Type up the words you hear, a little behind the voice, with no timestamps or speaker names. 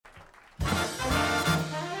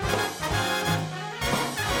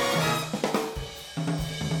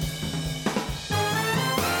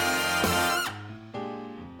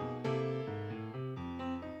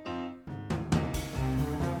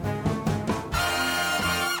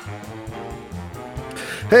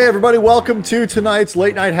Hey, everybody, welcome to tonight's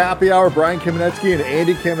Late Night Happy Hour. Brian Kamenetsky and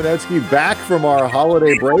Andy Kamenetsky back from our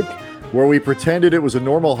holiday break where we pretended it was a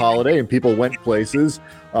normal holiday and people went places.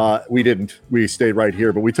 We didn't. We stayed right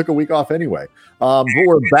here, but we took a week off anyway. But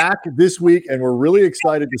we're back this week, and we're really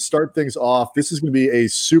excited to start things off. This is going to be a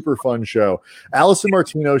super fun show. Alison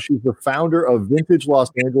Martino, she's the founder of Vintage Los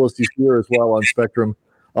Angeles. She's here as well on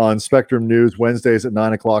Spectrum News, Wednesdays at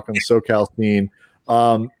 9 o'clock on the SoCal scene.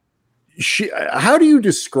 How do you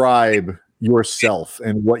describe yourself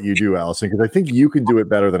and what you do, Alison? Because I think you can do it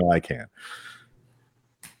better than I can.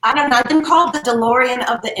 I don't know. I've been called the DeLorean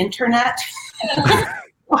of the internet.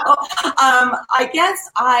 I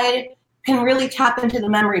guess I can really tap into the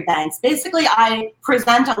memory banks. Basically, I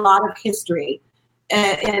present a lot of history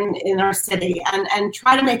in our city and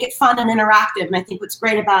try to make it fun and interactive. And I think what's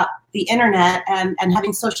great about the internet and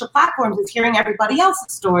having social platforms is hearing everybody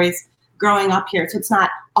else's stories growing up here. So it's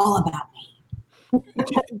not all about me.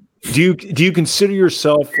 Do you consider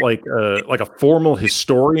yourself like a formal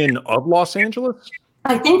historian of Los Angeles?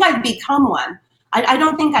 I think I've become one. I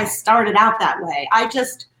don't think I started out that way. I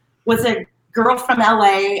just was a girl from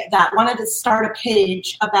LA that wanted to start a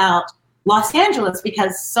page about Los Angeles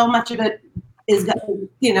because so much of it is,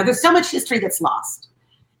 there's so much history that's lost.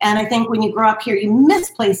 And I think when you grow up here, you miss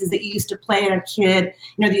places that you used to play as a kid.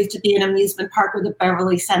 There used to be an amusement park where the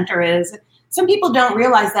Beverly Center is. Some people don't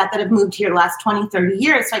realize that have moved here the last 20, 30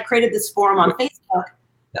 years. So I created this forum on Facebook.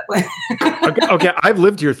 Okay, I've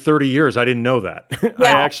lived here 30 years. I didn't know that. Yeah. I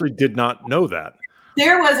actually did not know that.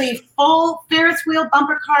 There was a full Ferris wheel,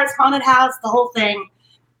 bumper cars, haunted house, the whole thing,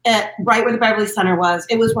 right where the Beverly Center was.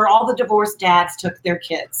 It was where all the divorced dads took their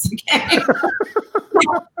kids. Okay?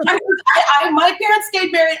 My parents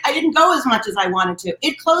stayed married. I didn't go as much as I wanted to.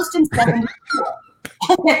 It closed in 1974.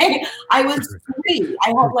 Okay, I was 3. I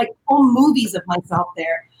had home movies of myself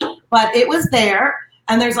there, but it was there.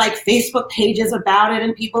 And there's Facebook pages about it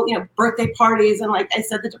and people, birthday parties. And like I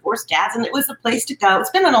said, the divorced dads, and it was the place to go. It's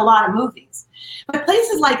been in a lot of movies, but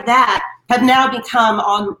places like that have now become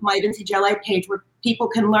on my Vintage LA page where people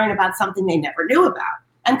can learn about something they never knew about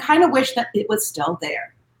and kind of wish that it was still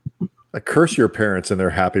there. I curse your parents and their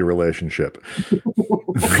happy relationship.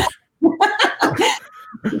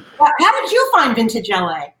 How did you find Vintage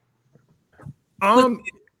LA?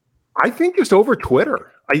 I think just over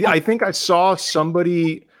Twitter. I think I saw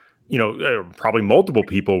somebody, probably multiple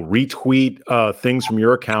people retweet things from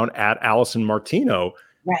your account at Alison Martino.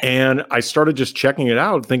 Right. And I started just checking it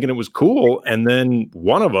out, thinking it was cool. And then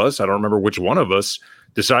one of us, I don't remember which one of us,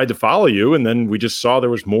 decided to follow you. And then we just saw there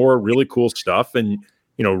was more really cool stuff and,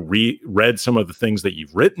 read some of the things that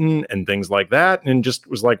you've written and things like that. And just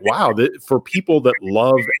was like, wow, for people that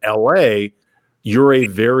love LA, you're a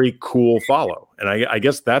very cool follow. And I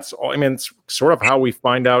guess that's all. I mean, it's sort of how we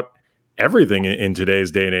find out everything in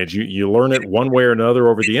today's day and age. You learn it one way or another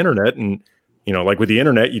over the internet. And, like with the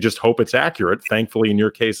internet, you just hope it's accurate. Thankfully, in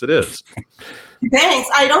your case, it is. Thanks.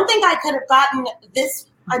 I don't think I could have gotten this.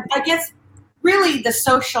 I guess really the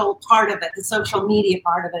social part of it, the social media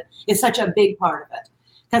part of it is such a big part of it.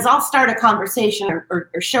 Because I'll start a conversation or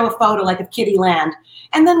show a photo of Kitty Land.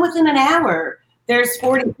 And then within an hour, there's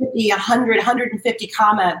 40, 50, 100, 150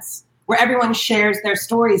 comments where everyone shares their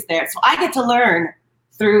stories there. So I get to learn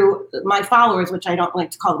through my followers, which I don't like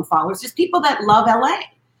to call them followers, just people that love LA.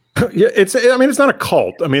 Yeah, it's not a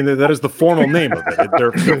cult. I mean, that is the formal name of it.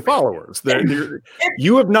 They're followers.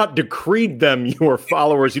 You have not decreed them your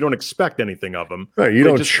followers. You don't expect anything of them. Right, you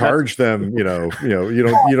don't charge them. You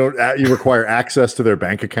require access to their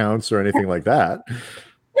bank accounts or anything like that.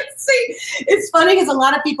 See, it's funny because a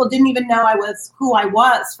lot of people didn't even know who I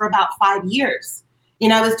was for about 5 years.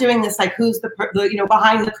 I was doing this who's the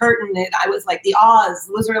behind the curtain. And I was like the Oz,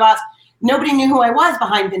 Wizard of Oz. Nobody knew who I was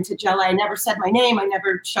behind Vintage LA. I never said my name. I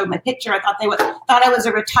never showed my picture. I thought thought I was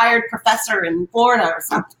a retired professor in Florida or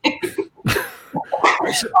something.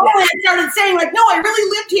 I started saying no, I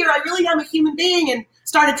really lived here. I really am a human being, and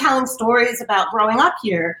started telling stories about growing up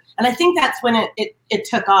here. And I think that's when it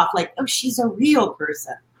took off. Oh, she's a real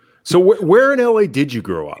person. So where in LA did you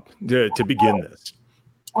grow up to begin this?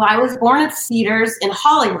 Well, I was born at Cedars in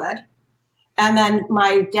Hollywood. And then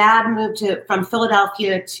my dad moved from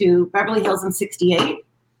Philadelphia to Beverly Hills in 1968.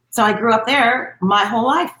 So I grew up there my whole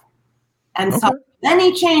life and saw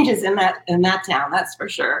many changes in that town, that's for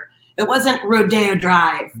sure. It wasn't Rodeo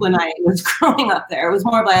Drive when I was growing up there. It was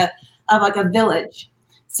more of a village.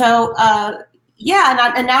 So, and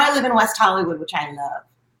now I live in West Hollywood, which I love.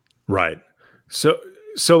 Right. So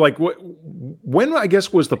when I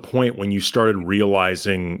guess was the point when you started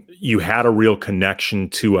realizing you had a real connection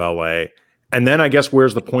to LA? And then I guess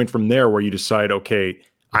where's the point from there where you decide, okay,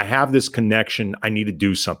 I have this connection. I need to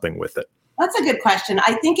do something with it? That's a good question.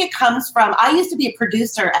 I think it comes from, I used to be a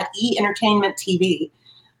producer at E! Entertainment TV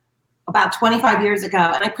about 25 years ago,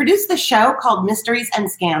 and I produced the show called Mysteries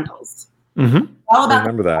and Scandals. Mm-hmm. All about, I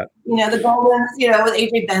remember that. The Goldens, with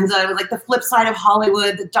AJ Benza. It was like the flip side of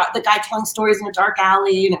Hollywood, the guy telling stories in a dark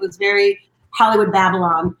alley, and it was very Hollywood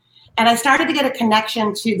Babylon. And I started to get a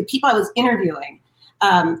connection to the people I was interviewing.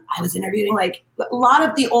 I was interviewing like a lot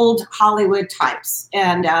of the old Hollywood types,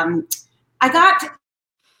 and I got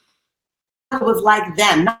it was like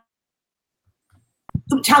them.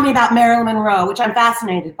 Tell me about Marilyn Monroe, which I'm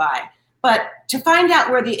fascinated by. But to find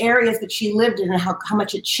out where the areas that she lived in and how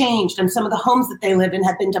much it changed, and some of the homes that they lived in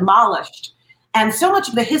had been demolished, and so much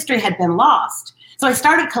of the history had been lost. So I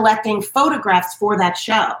started collecting photographs for that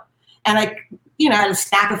show. And I had a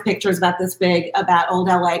stack of pictures about this big about old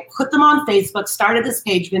LA, put them on Facebook, started this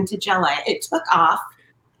page, Vintage LA. It took off.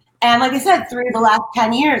 And like I said, through the last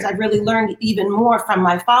 10 years, I've really learned even more from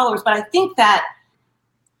my followers. But I think that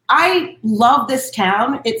I love this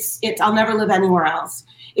town. I'll never live anywhere else.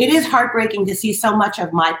 It is heartbreaking to see so much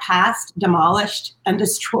of my past demolished and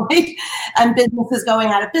destroyed, and businesses going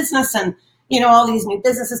out of business, and all these new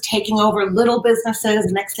businesses taking over little businesses.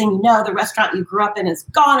 Next thing you know, the restaurant you grew up in is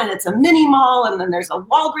gone, and it's a mini mall, and then there's a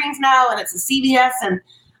Walgreens now, and it's a CVS. And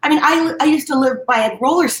I mean, I used to live by a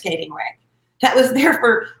roller skating rink that was there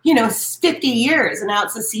for 50 years, and now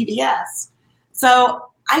it's a CVS. So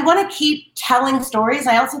I want to keep telling stories.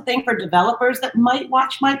 I also think for developers that might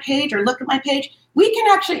watch my page or look at my page, we can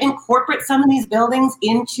actually incorporate some of these buildings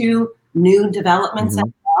into new developments as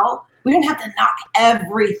well. We don't have to knock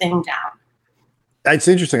everything down. It's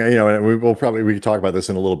interesting, and we could talk about this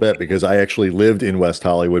in a little bit, because I actually lived in West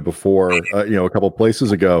Hollywood before, a couple of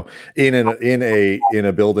places ago, in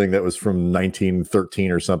a building that was from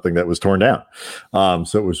 1913 or something that was torn down.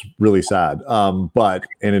 So it was really sad.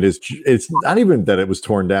 It's not even that it was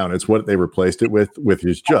torn down; it's what they replaced it with, which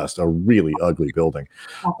is just a really ugly building.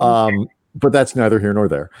 But that's neither here nor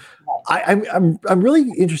there. I'm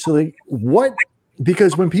really interested in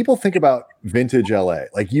because when people think about vintage LA,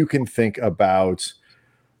 like you can think about,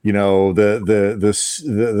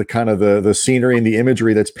 the kind of the scenery and the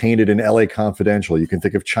imagery that's painted in LA Confidential. You can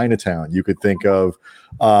think of Chinatown. You could think of,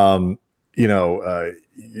 Fast Times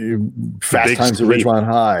at Ridgemont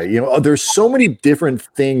High. There's so many different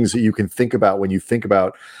things that you can think about when you think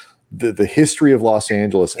about the history of Los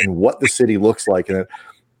Angeles and what the city looks like. And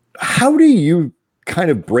how do you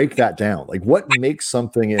kind of break that down? Like, what makes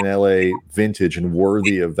something in LA vintage and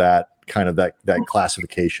worthy of that kind of that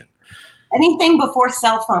classification? Anything before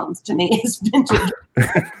cell phones to me is vintage.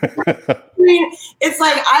 I mean, it's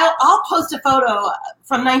like I'll post a photo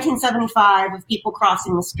from 1975 of people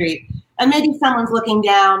crossing the street, and maybe someone's looking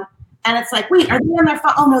down, and it's like, wait, are they on their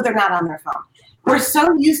phone? Oh no, they're not on their phone. We're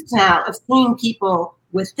so used now of seeing people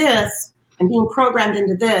with this and being programmed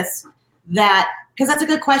into this because that's a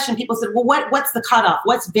good question. People said, well, what's the cutoff?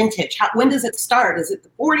 What's vintage? When does it start? Is it the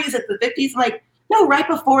 40s? Is it the 50s? Like, no, right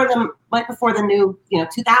before the new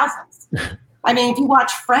 2000s. I mean, if you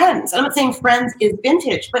watch Friends, I'm not saying Friends is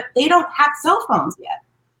vintage, but they don't have cell phones yet.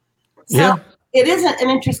 So It isn't an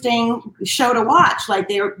interesting show to watch. Like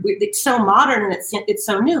it's so modern and it's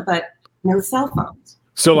so new, but no cell phones.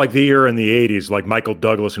 So like the era in the 80s, like Michael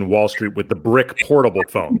Douglas in Wall Street with the brick portable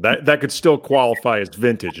phone, that could still qualify as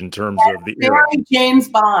vintage in terms of the era. James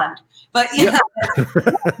Bond. But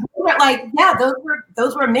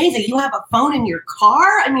those were amazing. You have a phone in your car.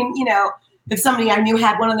 I mean, if somebody I knew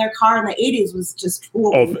had one in their car in the 80s, was just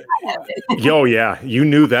cool. Oh yeah. You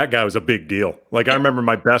knew that guy was a big deal. Like I remember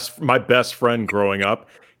my best friend growing up,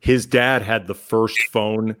 his dad had the first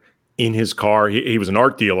phone in his car. He was an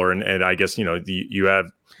art dealer, and I guess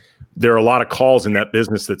there are a lot of calls in that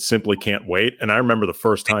business that simply can't wait. And I remember the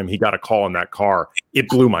first time he got a call in that car, it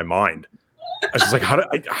blew my mind. I was just like,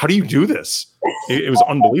 how do you do this? It was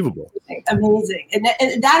unbelievable. Amazing. And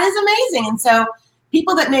that is amazing. And so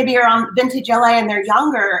people that maybe are on vintage LA and they're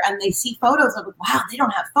younger and they see photos of, wow, they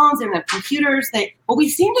don't have phones, they don't have computers. We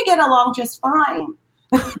seem to get along just fine.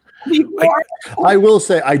 I will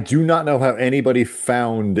say, I do not know how anybody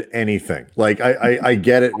found anything. Like I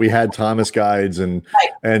get it. We had Thomas guides and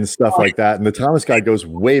stuff like that. And the Thomas guide goes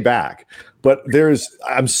way back, but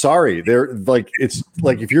I'm sorry. It's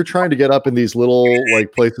like, if you're trying to get up in these little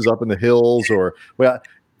like places up in the hills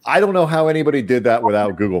I don't know how anybody did that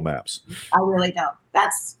without Google Maps. I really don't.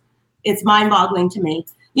 It's mind boggling to me.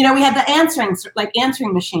 We had the answering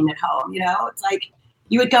machine at home, it's like,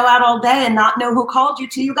 you would go out all day and not know who called you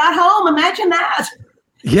till you got home. Imagine that.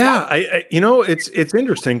 Yeah, it's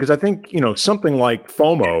interesting because I think something like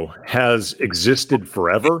FOMO has existed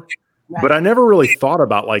forever, But I never really thought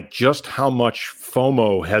about like just how much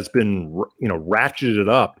FOMO has been, ratcheted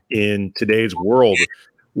up in today's world,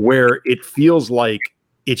 where it feels like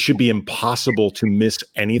it should be impossible to miss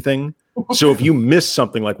anything. So if you miss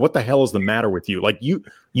something, like what the hell is the matter with you? Like you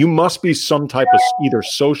must be some type of either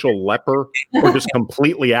social leper or just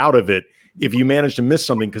completely out of it if you manage to miss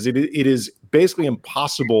something, because it is basically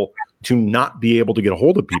impossible to not be able to get a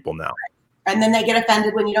hold of people now. And then they get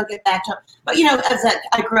offended when you don't get back to them. But,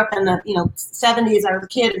 I grew up in the, 70s. I was a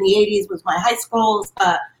kid. In the 80s was my high schools.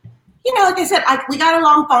 Like I said, we got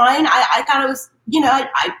along fine. I thought it was,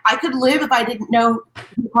 I could live if I didn't know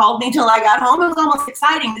who called me till I got home. It was almost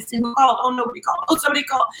exciting to see who called. Oh, nobody called. Oh, somebody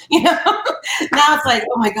called. Now it's like,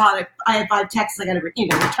 oh my God, I have 5 texts. I got to,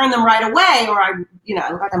 return them right away, or I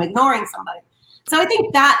look like I'm ignoring somebody. So I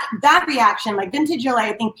think that reaction, like Vintage LA,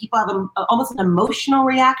 I think people have almost an emotional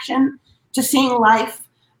reaction to seeing life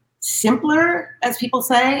simpler, as people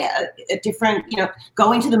say, a different,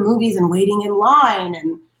 going to the movies and waiting in line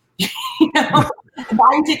and,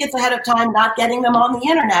 buying tickets ahead of time, not getting them on the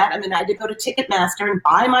internet. I mean, I had to go to Ticketmaster and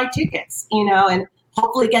buy my tickets, and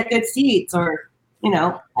hopefully get good seats or,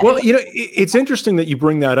 Well, it's interesting that you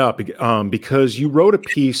bring that up because you wrote a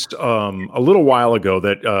piece a little while ago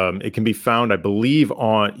that it can be found, I believe,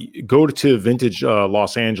 go to Vintage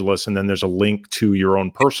Los Angeles, and then there's a link to your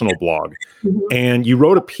own personal blog. Mm-hmm. And you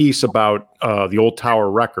wrote a piece about the Old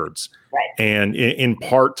Tower Records. Right. And in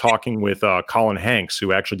part talking with Colin Hanks,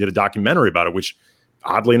 who actually did a documentary about it, which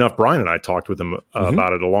oddly enough, Brian and I talked with him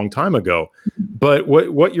about it a long time ago. But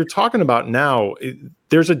what you're talking about now,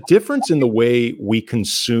 there's a difference in the way we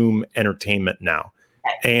consume entertainment now.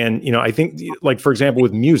 And, I think, like, for example,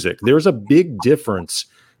 with music, there's a big difference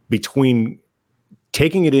between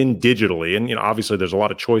taking it in digitally. And, obviously there's a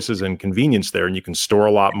lot of choices and convenience there, and you can store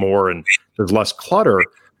a lot more and there's less clutter.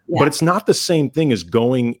 Yeah. But it's not the same thing as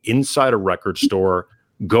going inside a record store,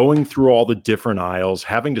 going through all the different aisles,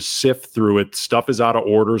 having to sift through it. Stuff is out of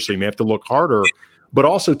order, so you may have to look harder. But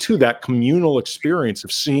also, too, that communal experience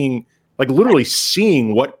of seeing, like literally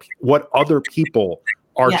seeing what other people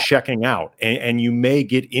are checking out. And you may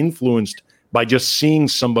get influenced by just seeing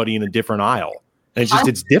somebody in a different aisle. And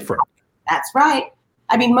it's different. That's right.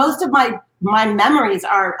 I mean, most of my memories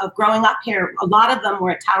are of growing up here. A lot of them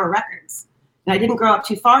were at Tower Records. And I didn't grow up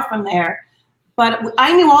too far from there. But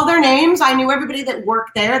I knew all their names. I knew everybody that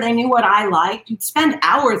worked there. They knew what I liked. You'd spend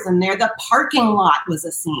hours in there. The parking lot was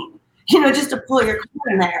a scene, just to pull your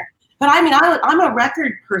car in there. But I mean, I'm a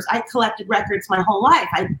record person. I collected records my whole life.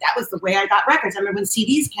 That was the way I got records. I remember when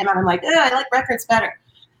CDs came out, I'm like, I like records better.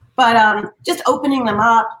 But just opening them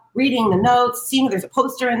up, reading the notes, seeing there's a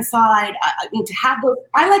poster inside. I mean, to have those,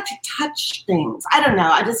 I like to touch things. I don't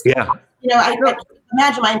know. I just, I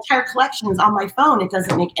imagine my entire collection is on my phone. It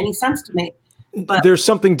doesn't make any sense to me. But there's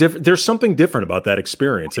something different. There's something different about that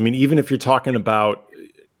experience. I mean, even if you're talking about,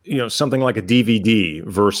 something like a DVD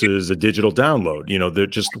versus a digital download, they're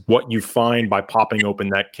just what you find by popping open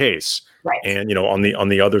that case. Right. And, on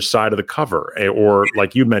the other side of the cover, or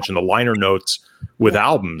like you mentioned, the liner notes with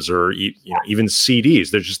albums or even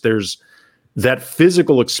CDs. There's that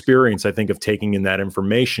physical experience, I think, of taking in that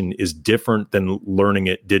information is different than learning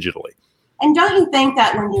it digitally. And don't you think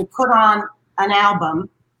that when you put on an album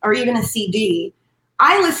or even a CD,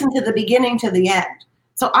 I listened to the beginning to the end.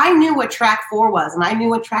 So I knew what track 4 was, and I knew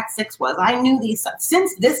what track 6 was. I knew these.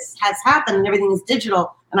 Since this has happened and everything is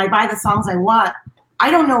digital and I buy the songs I want, I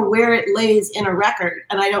don't know where it lays in a record,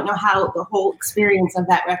 and I don't know how the whole experience of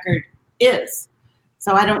that record is.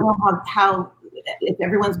 So I don't know how if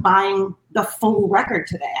everyone's buying the full record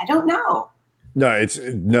today. I don't know. No,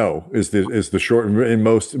 is the short, and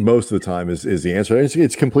most of the time is the answer.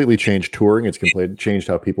 It's completely changed touring. It's completely changed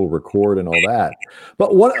how people record and all that.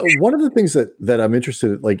 But one of the things that I'm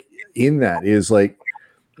interested in that is like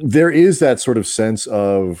there is that sort of sense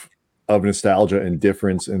of nostalgia and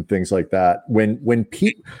difference and things like that. When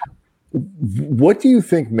people, what do you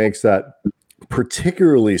think makes that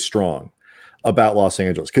particularly strong about Los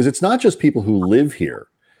Angeles? Because it's not just people who live here.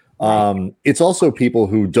 It's also people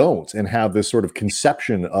who don't and have this sort of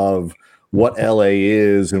conception of what LA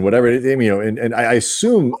is and whatever it is, and I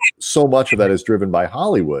assume so much of that is driven by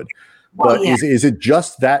Hollywood. But is it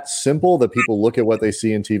just that simple that people look at what they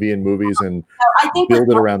see in TV and movies and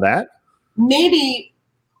build it around that? Maybe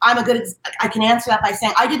I can answer that by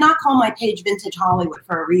saying I did not call my page Vintage Hollywood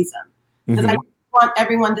for a reason. Because I want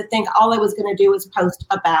everyone to think all I was going to do was post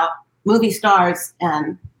about movie stars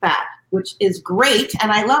and that, which is great,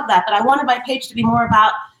 and I love that. But I wanted my page to be more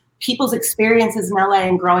about people's experiences in LA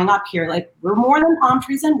and growing up here. Like, we're more than palm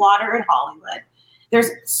trees and water in Hollywood.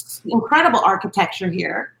 There's incredible architecture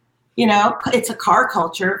here. It's a car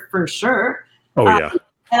culture for sure. Oh, yeah.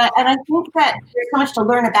 And I think that there's so much to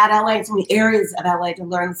learn about LA and so many areas of LA to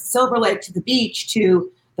learn. Silver Lake to the beach to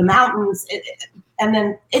the mountains. And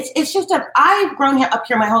then it's just I've grown up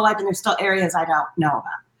here my whole life and there's still areas I don't know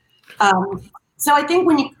about. So I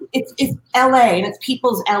think it's LA and it's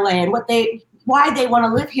people's LA and why they want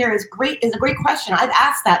to live here is a great question. I've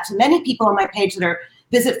asked that to many people on my page that are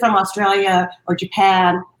visit from Australia or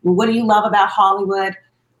Japan. What do you love about Hollywood?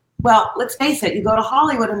 Well, let's face it, you go to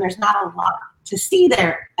Hollywood and there's not a lot to see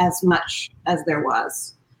there as much as there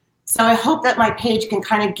was. So I hope that my page can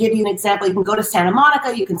kind of give you an example. You can go to Santa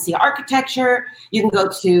Monica, you can see architecture, you can go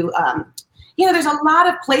to, there's a lot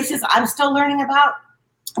of places I'm still learning about.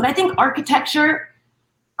 But I think architecture,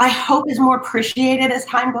 I hope, is more appreciated as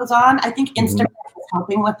time goes on. I think Instagram is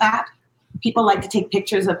helping with that. People like to take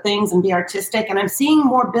pictures of things and be artistic. And I'm seeing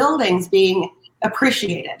more buildings being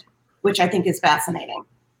appreciated, which I think is fascinating.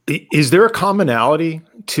 Is there a commonality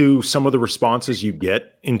to some of the responses you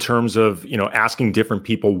get in terms of, asking different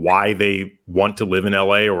people why they want to live in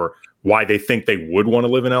LA or why they think they would want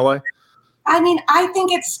to live in LA? I mean, I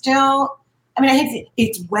think it's still, I think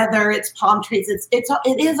it's weather, it's palm trees, it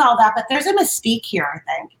is all that, but there's a mystique here, I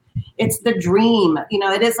think. It's the dream,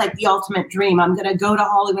 it is like the ultimate dream. I'm going to go to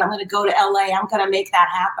Hollywood, I'm going to go to LA, I'm going to make that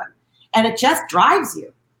happen. And it just drives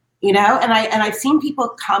you. And I've seen people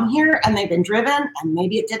come here and they've been driven and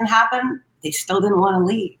maybe it didn't happen. They still didn't want to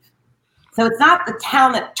leave. So it's not the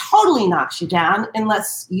town that totally knocks you down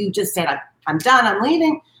unless you just said, I'm done, I'm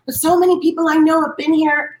leaving. But so many people I know have been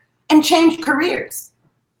here and changed careers,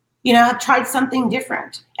 have tried something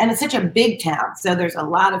different. And it's such a big town. So there's a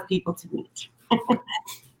lot of people to meet.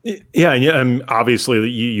 Yeah. And obviously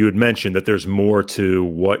you had mentioned that there's more to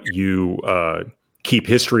what you keep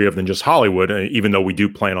history of than just Hollywood, even though we do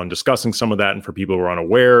plan on discussing some of that. And for people who are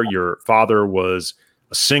unaware, your father was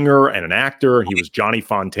a singer and an actor, and he was Johnny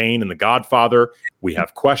Fontaine in The Godfather. We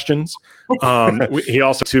have questions. He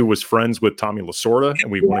also, too, was friends with Tommy Lasorda,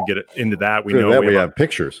 and we want to get into that. We have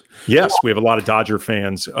pictures. Yes, we have a lot of Dodger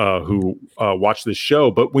fans who watch this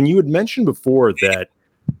show. But when you had mentioned before that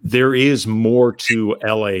there is more to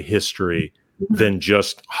LA history than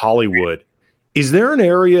just Hollywood, is there an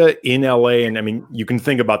area in LA, and you can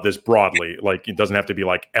think about this broadly, like it doesn't have to be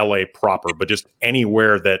like LA proper, but just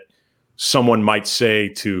anywhere that someone might say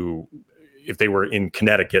to, if they were in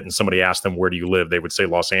Connecticut and somebody asked them, where do you live? They would say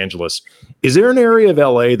Los Angeles. Is there an area of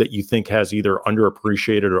LA that you think has either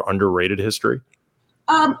underappreciated or underrated history?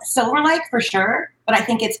 Silver Lake for sure, but I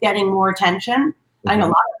think it's getting more attention. I know a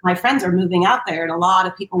lot of my friends are moving out there and a lot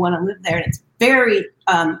of people want to live there. And it's very,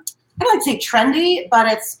 I don't like to say trendy, but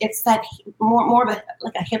it's that more of a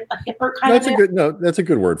hipper kind of. That's a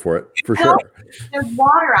good word for it, for sure. There's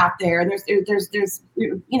water out there, and there's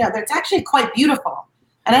that's actually quite beautiful.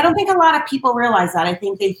 And I don't think a lot of people realize that. I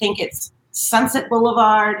think they think it's Sunset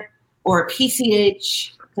Boulevard or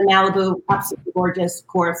PCH to Malibu, absolutely gorgeous, of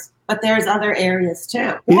course. But there's other areas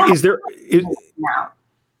too.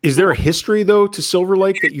 Is there a history, though, to Silver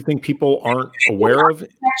Lake that you think people aren't aware of?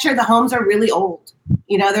 Sure, the homes are really old.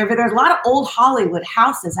 There's a lot of old Hollywood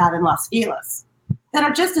houses out in Los Feliz that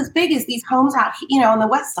are just as big as these homes out, on the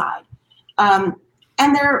west side.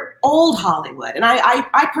 And they're old Hollywood. And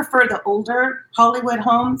I prefer the older Hollywood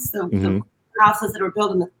homes, the houses that were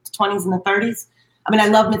built in the 20s and the 30s. I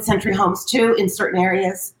love mid-century homes, too, in certain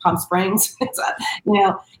areas, Palm Springs.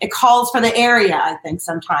 It calls for the area, I think,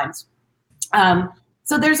 sometimes.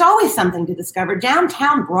 So there's always something to discover.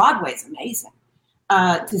 Downtown Broadway is amazing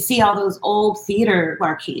to see all those old theater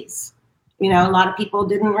marquees. A lot of people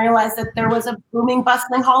didn't realize that there was a booming,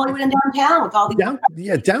 bustling Hollywood in downtown with all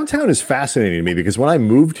these. Downtown is fascinating to me because when I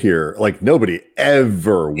moved here, nobody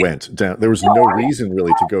ever went down. There was no reason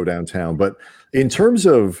really to go downtown. But in terms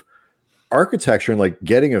of architecture and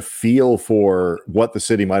getting a feel for what the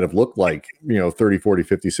city might have looked like, 30, 40,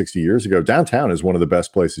 50, 60 years ago, downtown is one of the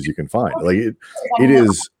best places you can find. It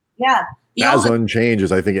is as unchanged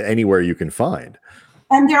as I think anywhere you can find.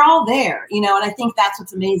 And they're all there, and I think that's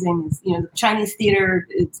what's amazing is, the Chinese theater,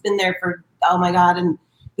 it's been there for, oh my God.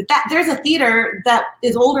 But there's a theater that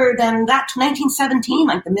is older than that, 1917,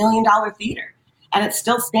 like the $1 Million Theater. And it's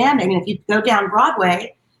still standing. And if you go down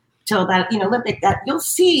Broadway, till that Olympic, that you'll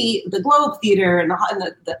see the Globe Theater and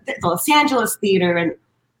the Los Angeles Theater, and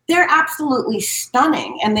they're absolutely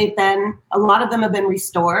stunning. And a lot of them have been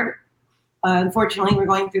restored. Unfortunately, we're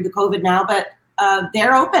going through the COVID now, but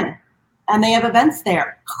they're open and they have events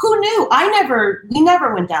there. Who knew? We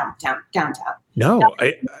never went downtown. No,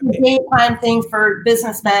 it's a daytime thing for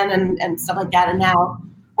businessmen and stuff like that. And now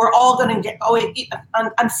we're all going to get.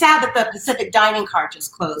 I'm sad that the Pacific Dining Car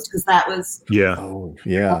just closed because that was. Yeah. Oh,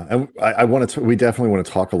 yeah. And I want to. We definitely want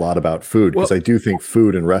to talk a lot about food because I do think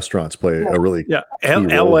food and restaurants play a really key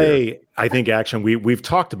role LA. here. I think actually we've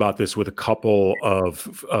talked about this with a couple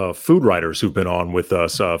of food writers who've been on with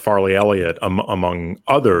us, Farley Elliott among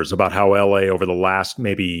others, about how LA over the last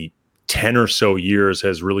maybe 10 or so years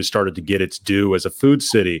has really started to get its due as a food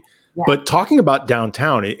city. Yeah. But talking about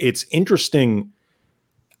downtown, it's interesting.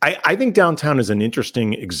 I think downtown is an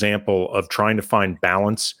interesting example of trying to find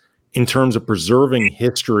balance in terms of preserving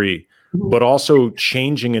history, but also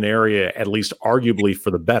changing an area, at least arguably for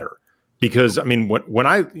the better. Because I mean, when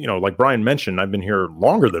I, like Brian mentioned, I've been here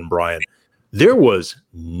longer than Brian. There was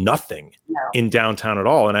nothing in downtown at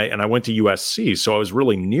all, and I went to USC, so I was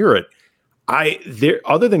really near it.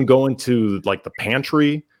 Other than going to like the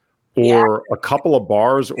pantry or a couple of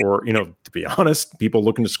bars, or to be honest, people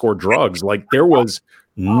looking to score drugs, like there was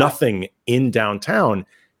nothing in downtown.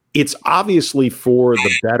 It's obviously for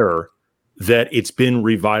the better that it's been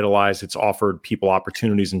revitalized. It's offered people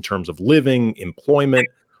opportunities in terms of living, employment,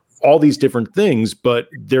 all these different things, but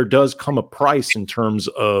there does come a price in terms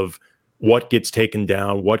of what gets taken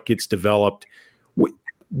down, what gets developed.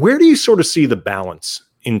 Where do you sort of see the balance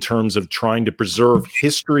in terms of trying to preserve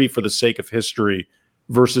history for the sake of history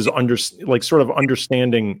versus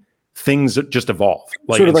understanding things that just evolve?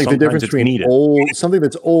 Sort of like the difference between something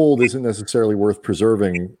that's old isn't necessarily worth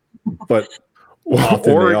preserving, but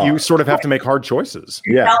or you sort of have to make hard choices.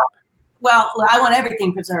 Yeah. Well, I want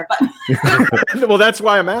everything preserved, but well, that's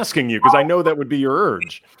why I'm asking you, because I know that would be your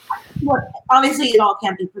urge. Well, obviously, it all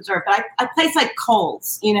can't be preserved, but a place like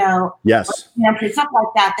Kohl's, yes, stuff like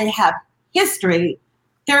that, they have history.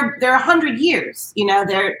 They're 100 years.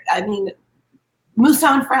 Musso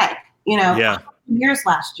and Frank, years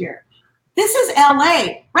last year. This is LA.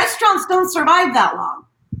 Restaurants don't survive that long.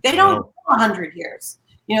 They don't go 100 years.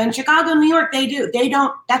 In Chicago, New York, they do. They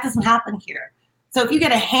don't. That doesn't happen here. So if you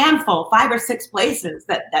get a handful, 5 or 6 places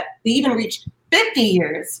that even reach 50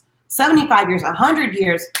 years, 75 years, 100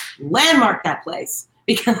 years, landmark that place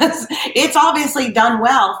because it's obviously done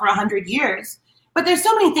well for 100 years. But there's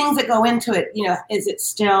so many things that go into it. Is it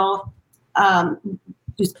still, are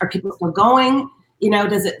people still going?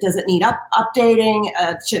 Does it need updating?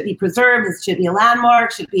 Should it be preserved? Should it be a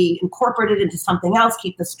landmark? Should it be incorporated into something else?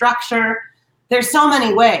 Keep the structure. There's so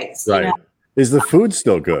many ways. Right. Is the food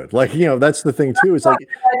still good? That's the thing too. It's like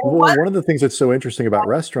one of the things that's so interesting about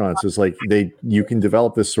restaurants is like you can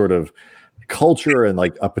develop this sort of culture and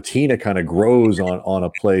like a patina kind of grows on a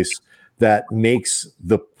place that makes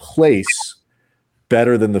the place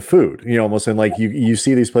better than the food, almost. And like you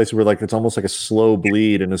see these places where like it's almost like a slow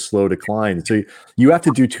bleed and a slow decline. So you have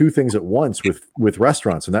to do two things at once with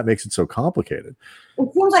restaurants, and that makes it so complicated.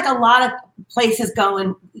 It seems like a lot of places go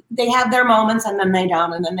and they have their moments and then they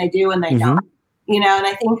don't, and then they do and they don't. And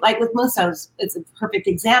I think like with Musso's, it's a perfect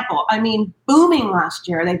example. I mean, booming last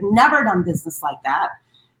year. They've never done business like that.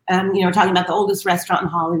 Talking about the oldest restaurant in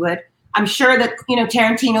Hollywood. I'm sure that,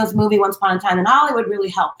 Tarantino's movie Once Upon a Time in Hollywood really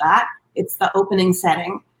helped that. It's the opening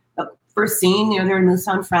setting, the first scene, they're in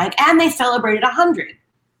Musso and Frank, and they celebrated 100.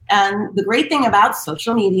 And the great thing about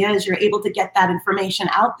social media is you're able to get that information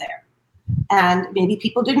out there. And maybe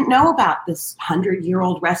people didn't know about this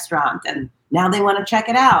 100-year-old restaurant, and now they want to check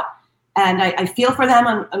it out. And I feel for them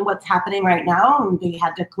on what's happening right now. And they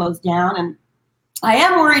had to close down. And I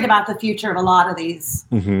am worried about the future of a lot of these,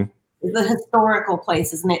 the historical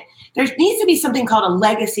places. And there needs to be something called a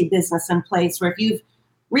legacy business in place where if you've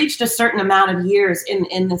reached a certain amount of years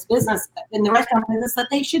in this business, in the restaurant business, that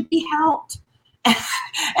they should be helped.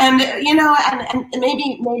 and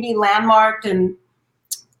maybe landmarked, and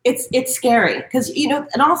it's scary because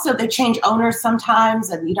and also they change owners sometimes,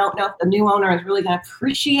 and you don't know if the new owner is really going to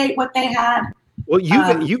appreciate what they had. Well,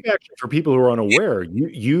 you've actually, for people who are unaware,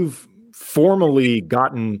 you've formally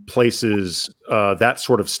gotten places that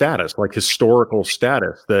sort of status, like historical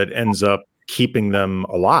status, that ends up keeping them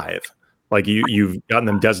alive. Like you've gotten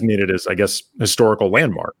them designated as, I guess, historical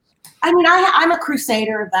landmarks. I mean, I'm a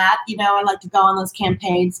crusader of that. I like to go on those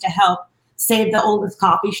campaigns to help save the oldest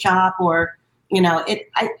coffee shop, or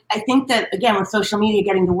I think that, again, with social media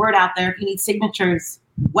getting the word out there, if you need signatures,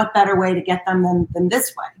 what better way to get them than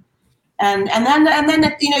this way? And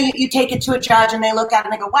then you take it to a judge and they look at it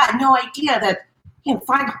and they go, wow, I had no idea that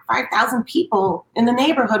 5,000 people in the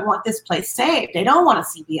neighborhood want this place saved. They don't want a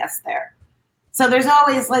CVS there. So there's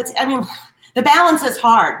always, the balance is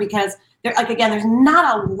hard because there's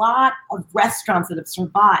not a lot of restaurants that have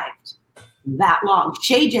survived that long.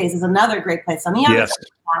 Shay J's is another great place on the other side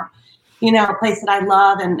of town. A place that I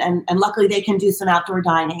love, and luckily they can do some outdoor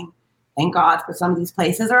dining. thank God for some of these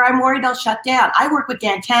places, or I'm worried they'll shut down. I work with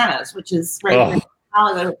Dantana's, which is right here in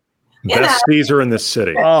Hollywood. Best Caesar in this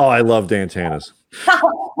city. Oh, I love Dantana's.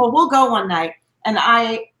 Well, we'll go one night, and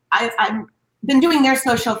I've been doing their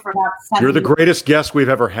social for about 7 You're the years. greatest guest we've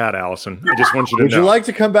ever had, Alison. I just want you to know. Would you like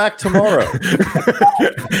to come back tomorrow?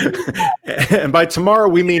 And by tomorrow,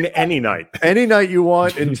 we mean any night. Any night you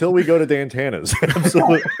want until we go to Dantana's.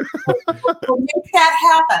 Absolutely. We'll make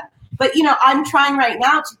that happen. But, I'm trying right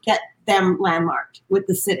now to get them landmarked with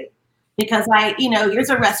the city. Because here's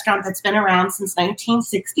a restaurant that's been around since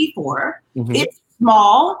 1964. Mm-hmm. It's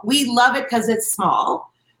small. We love it because it's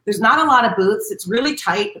small. There's not a lot of booths. It's really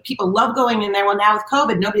tight. But people love going in there. Well, now with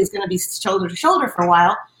COVID, nobody's going to be shoulder to shoulder for a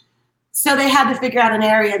while. So they had to figure out an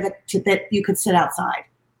area that you could sit outside,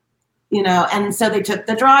 and so they took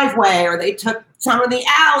the driveway or they took some of the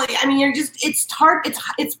alley. I mean, it's hard.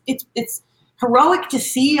 It's heroic to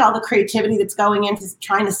see all the creativity that's going into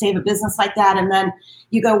trying to save a business like that. And then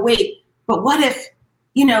you go, wait, but what if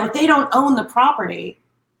they don't own the property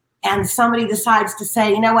and somebody decides to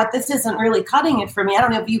say, you know what, this isn't really cutting it for me. I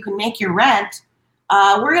don't know if you can make your rent.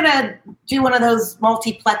 We're going to do one of those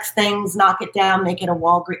multiplex things, knock it down, make it a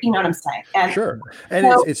Walgreens. You know what I'm saying? And sure. And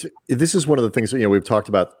so, this is one of the things, we've talked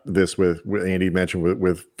about this with Andy mentioned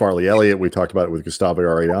with Farley Elliott. We talked about it with Gustavo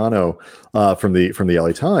Arellano from the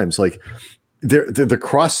LA Times. Like the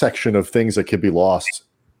cross section of things that could be lost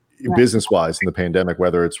business-wise in the pandemic,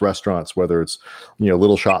 whether it's restaurants, whether it's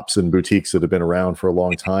little shops and boutiques that have been around for a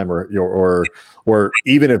long time, or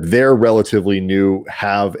even if they're relatively new,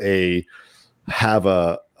 have a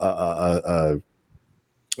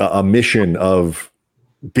mission of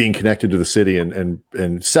being connected to the city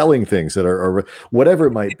and selling things that are whatever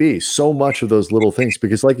it might be. So much of those little things,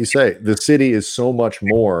 because like you say, the city is so much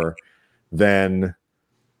more than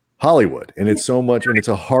Hollywood, and it's so much, and it's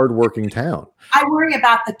a hardworking town. I worry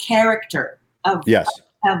about the character of LA,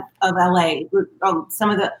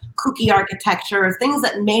 some of the kooky architecture, things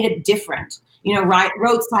that made it different.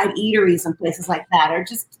 Roadside eateries and places like that are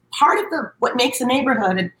just part of what makes a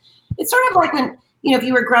neighborhood. And it's sort of like when if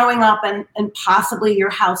you were growing up and possibly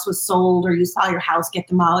your house was sold or you saw your house get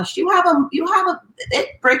demolished,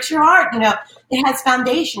 it breaks your heart. It has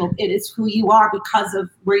foundation. It is who you are because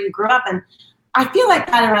of where you grew up. And I feel like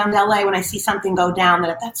that around LA when I see something go down,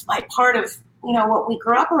 that's my part of, what we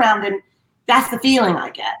grew up around. And that's the feeling I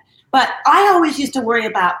get. But I always used to worry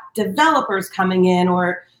about developers coming in,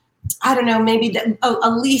 or I don't know, maybe a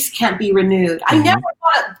lease can't be renewed. I never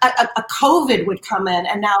thought a COVID would come in.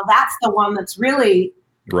 And now that's the one that's really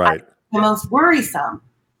the most worrisome.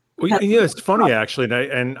 Well, it's funny actually,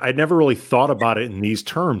 and I never really thought about it in these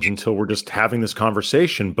terms until we're just having this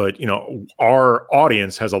conversation. But our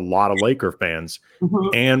audience has a lot of Laker fans,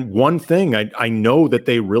 and one thing I know that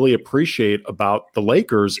they really appreciate about the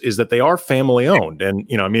Lakers is that they are family owned, and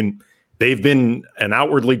they've been an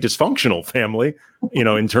outwardly dysfunctional family,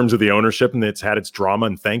 in terms of the ownership, and it's had its drama,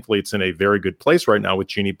 and thankfully it's in a very good place right now with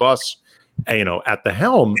Jeannie Buss, at the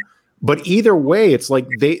helm. But either way, it's like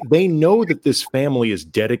they know that this family is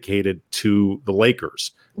dedicated to the Lakers,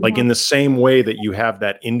 like in the same way that you have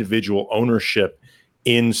that individual ownership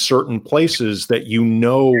in certain places that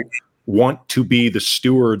want to be the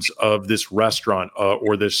stewards of this restaurant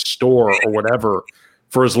or this store or whatever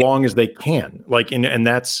for as long as they can. Like, and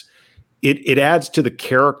that's it adds to the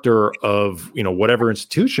character of whatever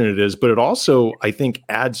institution it is, but it also, I think,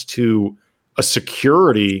 adds to a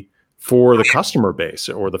security for the customer base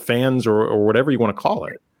or the fans or whatever you want to call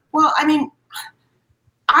it. Well, I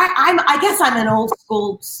guess I'm an old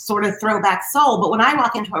school sort of throwback soul, but when I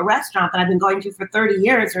walk into a restaurant that I've been going to for 30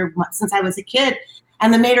 years or since I was a kid,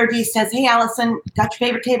 and the maitre d' says, "Hey, Alison, got your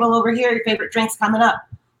favorite table over here, your favorite drinks coming up."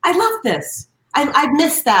 I love this. I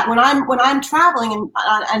miss that when I'm traveling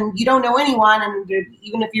and you don't know anyone, and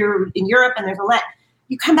even if you're in Europe and there's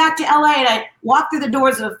you come back to LA and I walk through the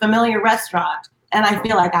doors of a familiar restaurant, and I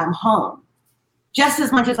feel like I'm home just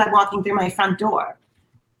as much as I'm walking through my front door.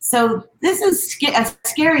 So this is a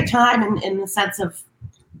scary time in the sense of,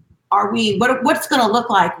 what's going to look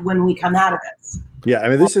like when we come out of this? Yeah,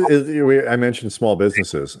 this is, I mentioned small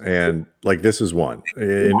businesses, and like this is one.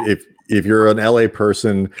 And if you're an LA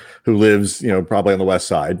person who lives, probably on the West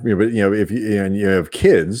Side, but if you have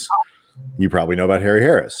kids, you probably know about Harry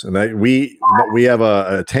Harris, and that we have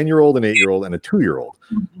a 10-year-old, an 8-year-old, and a 2-year-old,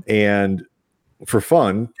 and for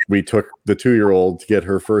fun, we took the 2-year-old to get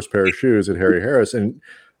her first pair of shoes at Harry Harris, and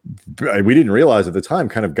we didn't realize at the time,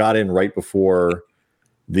 kind of got in right before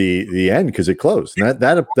the end because it closed. And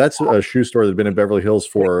that's a shoe store that's been in Beverly Hills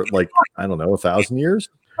for 1,000 years,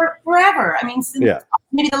 forever. Since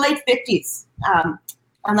maybe the late 50s,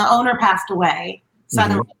 and the owner passed away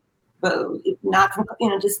suddenly. not from,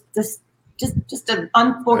 just an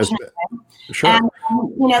unfortunate thing. Sure. And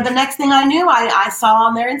the next thing I knew, I saw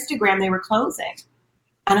on their Instagram they were closing,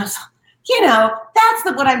 and I was, that's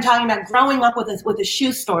what I'm talking about. Growing up with a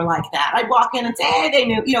shoe store like that, I'd walk in and say, "Hey, they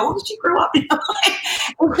knew, she grew up."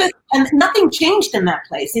 And nothing changed in that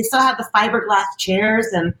place. They still had the fiberglass chairs,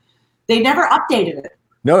 and they never updated it.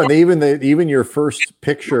 No, and even your first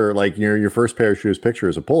picture, like your first pair of shoes picture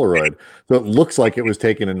is a Polaroid, so it looks like it was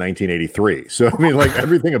taken in 1983. So I mean, like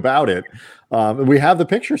everything about it. We have the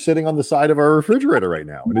picture sitting on the side of our refrigerator right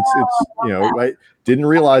now, and it's I didn't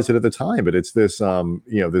realize it at the time, but it's this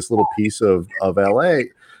this little piece of LA.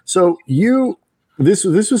 So this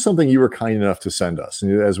was something you were kind enough to send us,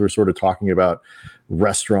 and as we're sort of talking about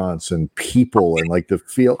restaurants and people and like the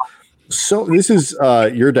feel. So this is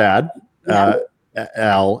your dad.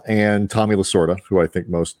 Al and Tommy Lasorda, who I think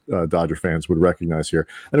most Dodger fans would recognize here.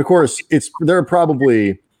 And of course, there are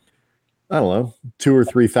probably, I don't know, 2,000 or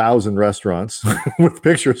 3,000 restaurants with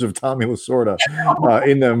pictures of Tommy Lasorda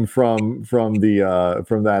in them from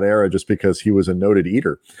that era, just because he was a noted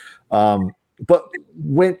eater. But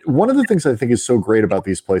one of the things I think is so great about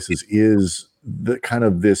these places is the kind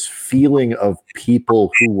of this feeling of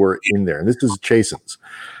people who were in there. And this is Chasen's.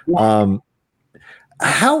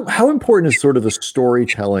 How important is sort of the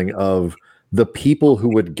storytelling of the people who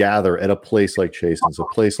would gather at a place like Chasen's, a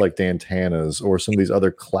place like Dantana's, or some of these other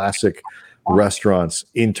classic restaurants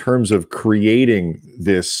in terms of creating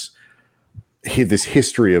this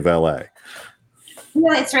history of LA?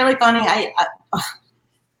 It's really funny.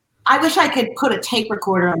 I wish I could put a tape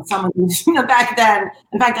recorder on someone who's, back then.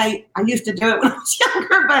 In fact, I used to do it when I was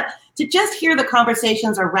younger, but to just hear the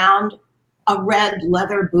conversations around a red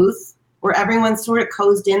leather booth where everyone's sort of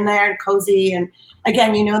cozy in there and cozy. And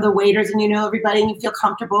again, the waiters and everybody, and you feel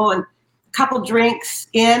comfortable, and a couple drinks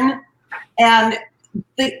in, and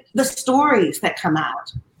the stories that come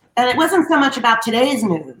out. And it wasn't so much about today's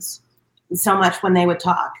news, so much when they would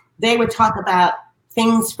talk. They would talk about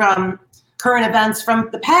things from current events from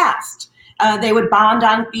the past. They would bond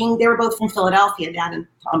on they were both from Philadelphia, Dad and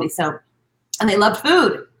Tommy, and they loved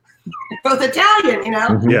food. Both Italian,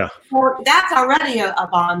 Yeah. So that's already a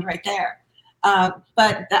bond right there.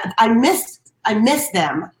 But I miss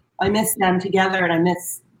them. I miss them together, and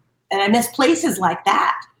I miss places like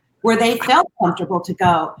that where they felt comfortable to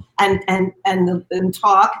go and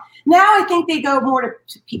talk. Now I think they go more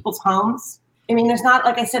to people's homes. I mean, there's not,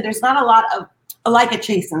 like I said, there's not a lot of like a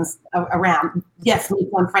Chasen's around. Yes, Meat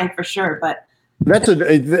on Frank for sure, but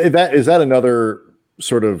is that another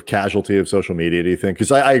sort of casualty of social media, do you think?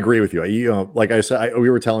 Because I agree with you. Like I said, we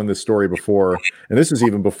were telling this story before, and this is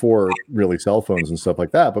even before really cell phones and stuff like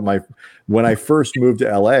that. But when I first moved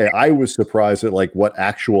to LA, I was surprised at like what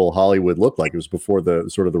actual Hollywood looked like. It was before the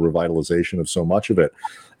sort of the revitalization of so much of it.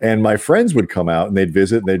 And my friends would come out and they'd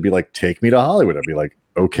visit and they'd be like, "Take me to Hollywood." I'd be like,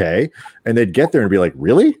 "Okay." And they'd get there and be like,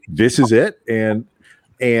 "Really? This is it?" And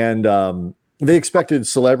they expected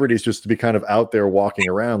celebrities just to be kind of out there walking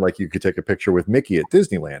around, like you could take a picture with Mickey at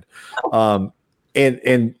Disneyland.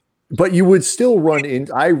 But you would still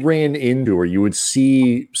I ran into, or you would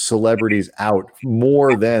see celebrities out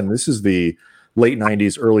more than, this is the late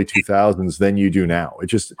 90s, early 2000s, than you do now. It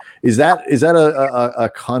just, is that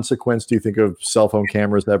a consequence, do you think, of cell phone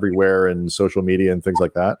cameras everywhere and social media and things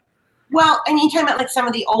like that? Well, I mean, you're talking about like some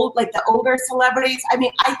of the older celebrities. I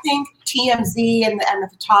mean, I think TMZ and the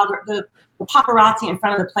photographer, the paparazzi in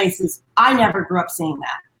front of the places, I never grew up seeing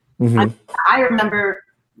that. Mm-hmm. I remember,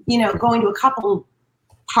 going to a couple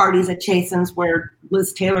parties at Chasen's where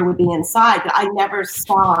Liz Taylor would be inside, but I never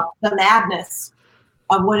saw the madness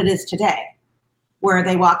of what it is today, where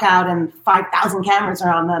they walk out and 5,000 cameras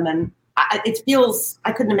are on them. And it feels,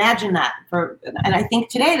 I couldn't imagine that. And I think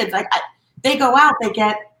today that's like, they go out, they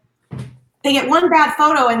get one bad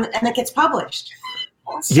photo and it gets published.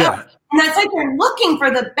 So, yeah. And it's like they're looking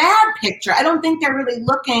for the bad picture. I don't think they're really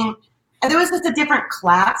looking. And there was just a different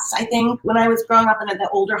class, I think, when I was growing up in the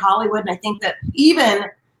older Hollywood. And I think that even, if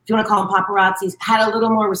you want to call them paparazzis, had a little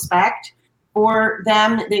more respect for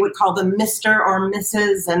them. They would call them Mr. or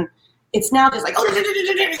Mrs. And it's now just like,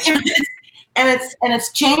 and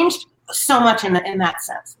it's changed so much in that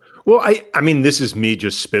sense. Well, I mean, this is me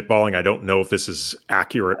just spitballing. I don't know if this is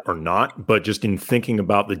accurate or not, but just in thinking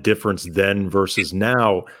about the difference then versus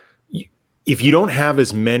now, if you don't have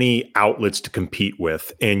as many outlets to compete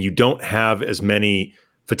with and you don't have as many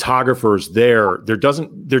photographers there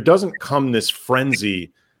doesn't come this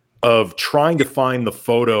frenzy of trying to find the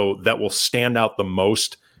photo that will stand out the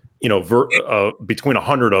most, between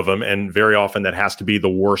 100 of them. And very often that has to be the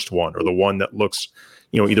worst one, or the one that looks,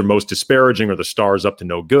 either most disparaging, or the star's up to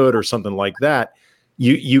no good or something like that.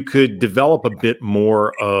 you could develop a bit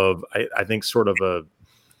more of, I think, sort of a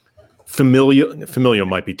familial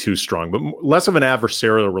might be too strong, but less of an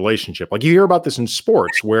adversarial relationship. Like you hear about this in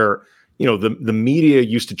sports where, the media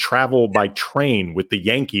used to travel by train with the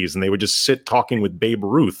Yankees and they would just sit talking with Babe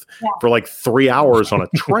Ruth for like 3 hours on a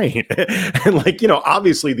train. And like,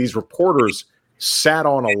 obviously these reporters sat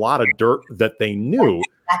on a lot of dirt that they knew.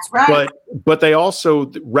 That's right. But they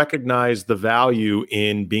also recognized the value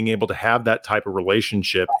in being able to have that type of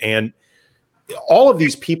relationship. And all of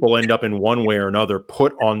these people end up in one way or another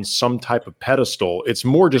put on some type of pedestal. It's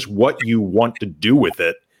more just what you want to do with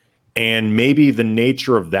it. And maybe the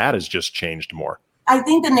nature of that has just changed more. I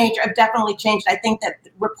think the nature have definitely changed. I think that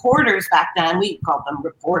reporters back then, we called them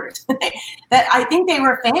reporters, that I think they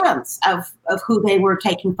were fans of who they were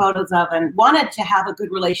taking photos of and wanted to have a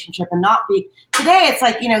good relationship and not be. Today, it's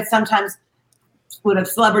like, sometimes with a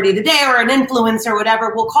celebrity today or an influencer or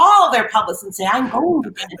whatever will call their publicist and say, I'm going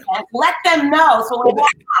to get an event. Let them know. So when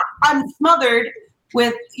I'm smothered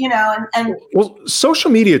with, and well, social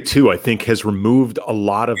media too, I think, has removed a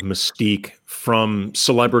lot of mystique from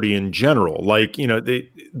celebrity in general. Like,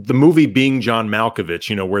 the movie Being John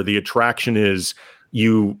Malkovich, where the attraction is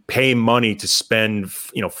you pay money to spend,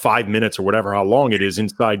 5 minutes or whatever, how long it is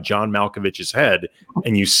inside John Malkovich's head.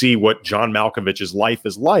 And you see what John Malkovich's life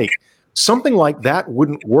is like. Something like that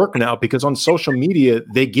wouldn't work now because on social media,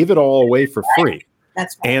 they give it all away for free.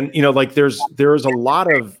 That's right. And, like there's a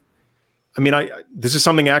lot of, this is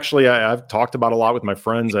something actually I've talked about a lot with my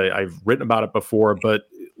friends. I've written about it before, but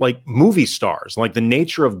like movie stars, like the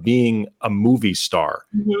nature of being a movie star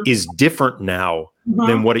is different now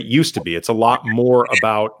than what it used to be. It's a lot more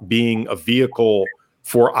about being a vehicle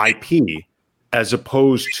for IP as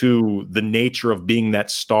opposed to the nature of being that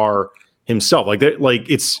star himself.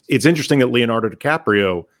 It's interesting that Leonardo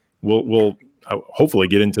DiCaprio will hopefully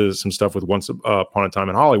get into some stuff with Once Upon a Time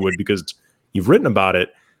in Hollywood because you've written about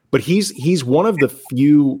it. But he's one of the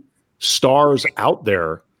few stars out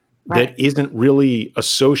there that isn't really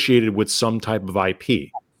associated with some type of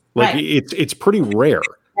IP. Like it's pretty rare.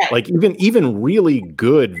 Right. Like even really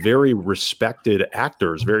good, very respected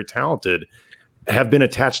actors, very talented, have been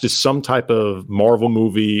attached to some type of Marvel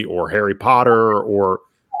movie or Harry Potter or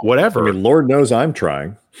whatever. I mean, Lord knows I'm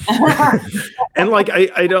trying. And like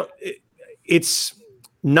I don't. It's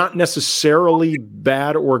not necessarily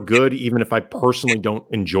bad or good, even if I personally don't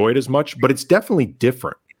enjoy it as much, but it's definitely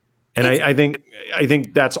different. And I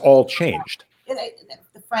think that's all changed.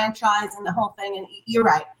 The franchise and the whole thing. And you're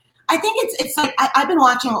right. I think it's like, I've been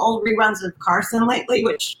watching old reruns of Carson lately,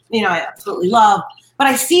 which, I absolutely love, but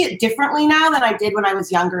I see it differently now than I did when I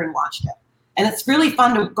was younger and watched it. And it's really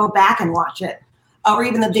fun to go back and watch it. Or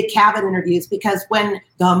even the Dick Cavett interviews, because when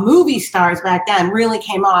the movie stars back then really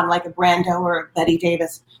came on, like a Brando or a Bette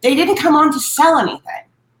Davis, they didn't come on to sell anything.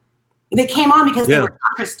 They came on because they were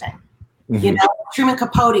interesting. Mm-hmm. Truman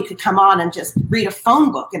Capote could come on and just read a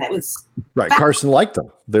phone book, and it was right. Carson liked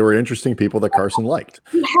them. They were interesting people that Carson liked.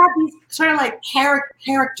 You had these sort of like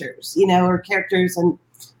characters, or characters,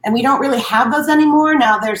 and we don't really have those anymore.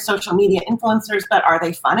 Now there's social media influencers, but are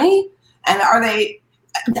they funny? And are they?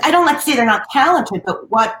 I don't like to say they're not talented,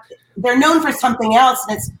 but they're known for something else,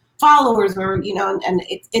 and it's followers, or and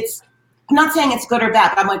it's. I'm not saying it's good or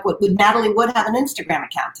bad, but I'm like, would Natalie Wood have an Instagram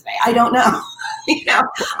account today? I don't know.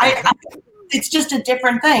 It's just a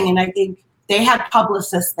different thing, and I think they had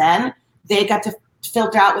publicists then. They got to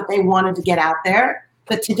filter out what they wanted to get out there,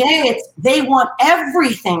 but today they want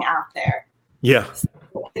everything out there. Yeah,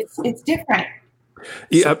 it's different.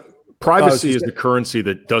 Yeah. Privacy is the currency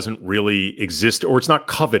that doesn't really exist, or it's not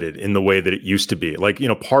coveted in the way that it used to be. Like,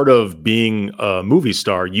 part of being a movie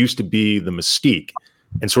star used to be the mystique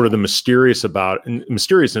and sort of the mysteriousness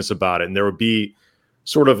about it. And there would be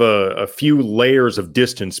sort of a few layers of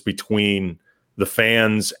distance between the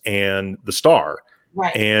fans and the star.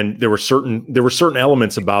 Right. And there were certain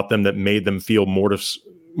elements about them that made them feel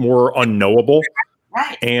more unknowable.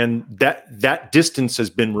 Right. And that distance has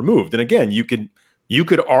been removed. And again, you could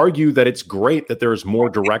argue that it's great that there's more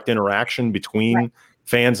direct interaction between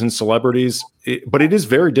fans and celebrities, but it is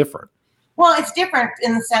very different. Well, it's different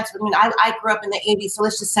in the sense, I grew up in the 80s, so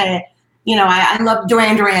let's just say, I loved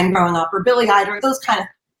Duran Duran growing up, or Billy Idol, those kind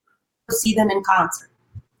of, see them in concert.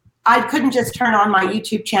 I couldn't just turn on my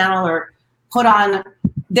YouTube channel or put on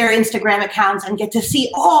their Instagram accounts and get to see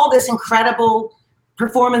all this incredible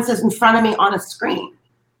performances in front of me on a screen.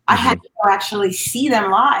 I had to actually see them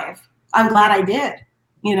live. I'm glad I did,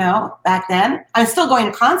 back then. I'm still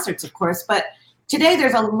going to concerts, of course, but today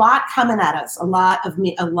there's a lot coming at us, a lot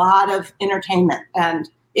of entertainment. And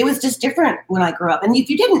it was just different when I grew up. And if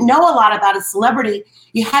you didn't know a lot about a celebrity,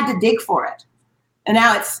 you had to dig for it. And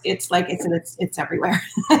now it's everywhere.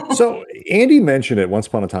 So Andy mentioned it, Once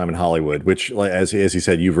Upon a Time in Hollywood, which, like, as he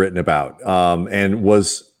said, you've written about, and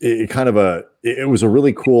was it was a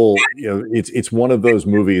really cool, it's one of those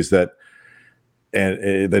movies that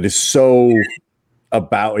that is so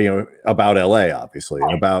about LA, obviously,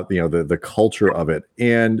 and about the culture of it.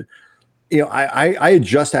 And I had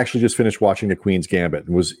just finished watching The Queen's Gambit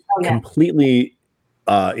and was completely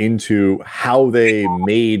into how they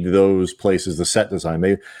made those places, the set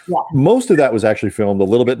design. Most of that was actually filmed a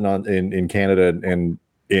little bit in Canada, and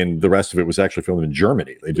in the rest of it was actually filmed in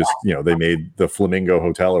Germany. They just they made the Flamingo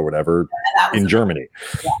Hotel or whatever in Germany.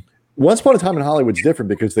 Yeah. Once Upon a Time in Hollywood's different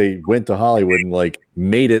because they went to Hollywood and like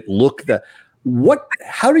made it look that.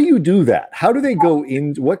 How do you do that? How do they go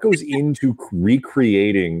in? What goes into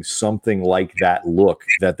recreating something like that look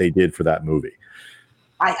that they did for that movie?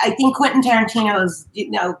 I think Quentin Tarantino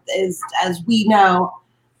is, as we know,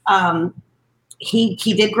 he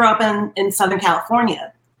did grow up in Southern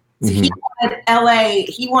California. So he wanted LA,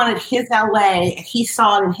 he wanted his LA, he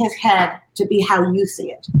saw it in his head to be how you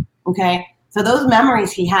see it. Okay. So those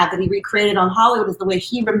memories he had that he recreated on Hollywood is the way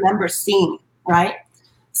he remembers seeing it, right?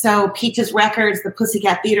 So Peaches Records, the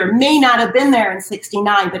Pussycat Theater may not have been there in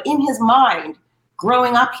 '69, but in his mind,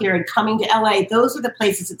 growing up here and coming to LA, those are the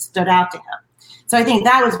places that stood out to him. So I think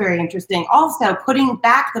that was very interesting. Also, putting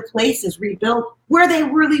back the places rebuilt where they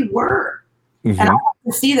really were. And I got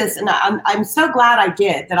to see this, and I'm so glad I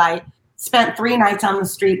did, that I spent 3 nights on the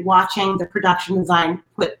street watching the production design,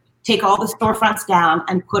 take all the storefronts down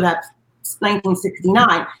and put up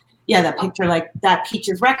 1969. Yeah, that picture, like that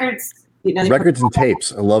Peaches Records. Records and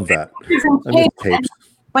tapes. I love that. Tapes.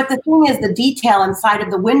 But the thing is, the detail inside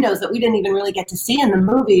of the windows that we didn't even really get to see in the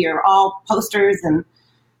movie are all posters and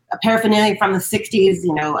paraphernalia from the 60s,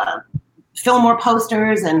 Fillmore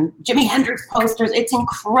posters and Jimi Hendrix posters. It's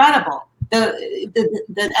incredible.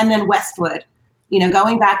 And then Westwood,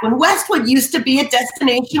 going back when Westwood used to be a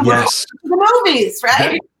destination for the movies,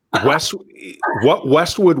 right? What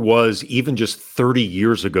Westwood was even just 30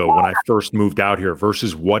 years ago when I first moved out here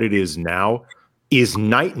versus what it is now is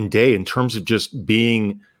night and day in terms of just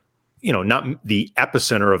being, not the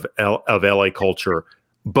epicenter of LA culture,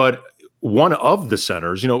 but one of the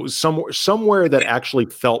centers, somewhere that actually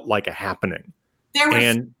felt like a happening.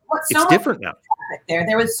 It's different now.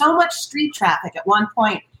 There was so much street traffic at one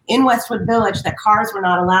point in Westwood Village that cars were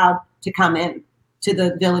not allowed to come in to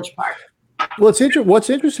the Village Park. Well, what's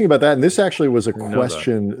interesting about that, and this actually was a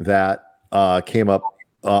question that came up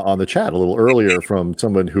on the chat a little earlier from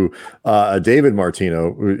someone who, David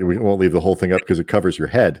Martino, we won't leave the whole thing up because it covers your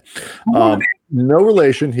head. No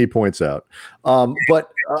relation, he points out. But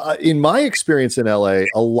in my experience in LA,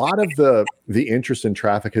 a lot of the interest in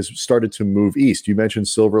traffic has started to move east. You mentioned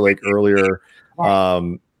Silver Lake earlier.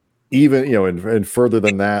 Even, and further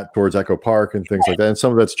than that towards Echo Park and things like that. And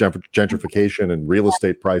some of that's gentrification and real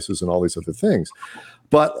estate prices and all these other things.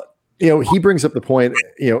 But, he brings up the point,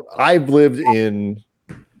 I've lived in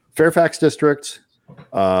Fairfax District,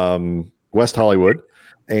 West Hollywood,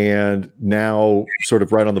 and now sort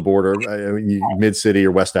of right on the border, Mid-City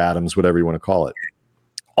or West Adams, whatever you want to call it.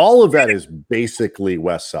 All of that is basically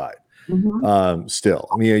West Side. Still,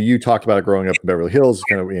 you talked about it growing up in Beverly Hills,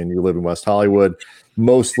 and you live in West Hollywood,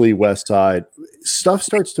 mostly West Side. Stuff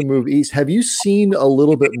starts to move east. Have you seen a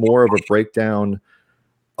little bit more of a breakdown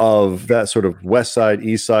of that sort of West Side,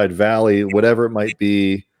 East Side, Valley, whatever it might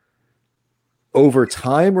be, over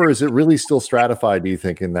time, or is it really still stratified, do you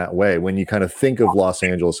think, in that way when you kind of think of Los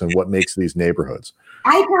Angeles and what makes these neighborhoods?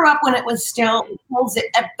 I grew up when it was still,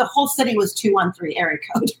 the whole city was 213 area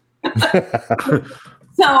code.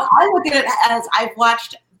 So I look at it as I've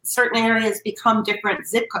watched certain areas become different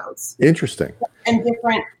zip codes. Interesting. And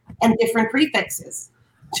different prefixes,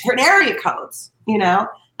 different area codes,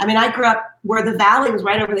 I grew up where the Valley was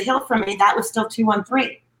right over the hill from me. That was still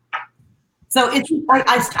 213. So it's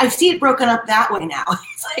I see it broken up that way now.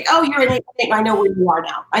 It's like, oh, you're in 818. I know where you are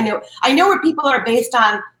now. I know where people are based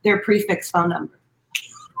on their prefix phone number.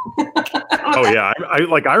 Oh yeah,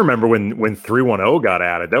 I remember when 310 got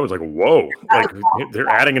added. That was like, whoa, like they're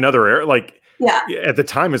adding another area. Like, yeah, at the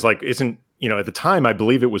time is like, isn't at the time I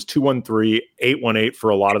believe it was 213, 818 for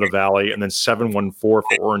a lot of the Valley, and then 714 for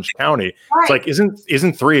Orange County. Right. It's like,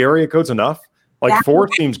 isn't 3 area codes enough? Like 4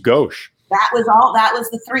 seems gauche. That was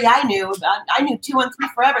the 3 I knew. I knew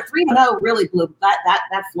 213 forever. 310 really blew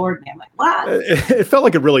that floored me. I'm like, wow. It felt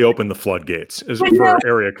like it really opened the floodgates for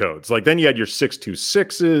area codes. Like then you had your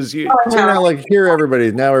 626s.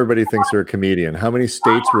 Now everybody thinks they're a comedian. How many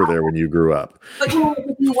states were there when you grew up? But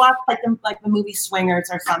if you watch like the movie Swingers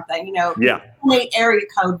or something, yeah, the area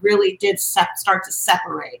code really did start to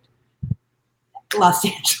separate Los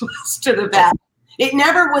Angeles to the valley. It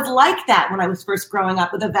never was like that when I was first growing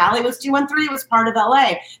up. The valley was 213, it was part of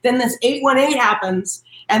LA. Then this 818 happens.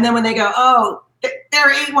 And then when they go, oh,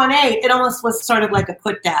 they're 818, it almost was sort of like a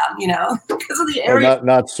put down, because of the area.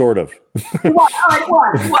 Not sort of. It was.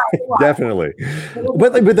 Definitely.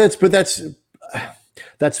 But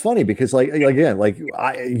that's funny because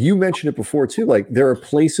you mentioned it before too. Like there are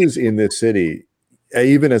places in this city,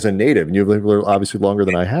 even as a native, and you've lived obviously longer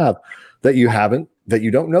than I have, that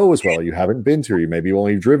you don't know as well. You haven't been to, you maybe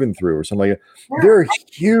only driven through or something like that. Yeah. There are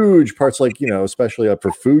huge parts, especially up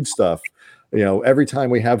for food stuff. Every time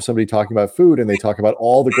we have somebody talking about food and they talk about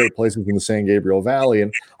all the great places in the San Gabriel Valley,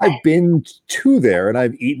 and I've been to there and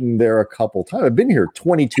I've eaten there a couple times. I've been here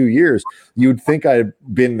 22 years. You'd think I'd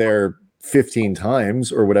been there 15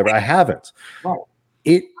 times or whatever. I haven't.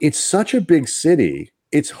 It's such a big city.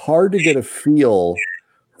 It's hard to get a feel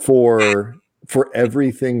for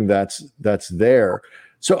everything that's there.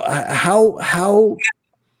 So how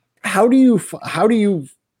do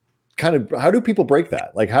people break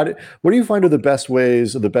that? Like what do you find are the best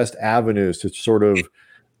ways or the best avenues to sort of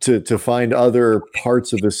to find other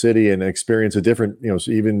parts of the city and experience a different,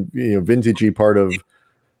 vintagey part of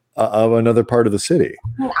another part of the city?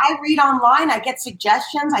 I read online, I get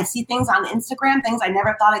suggestions, I see things on Instagram, things I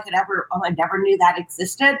never thought I could ever, I never knew that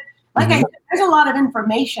existed. Like I said, there's a lot of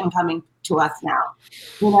information coming to us now.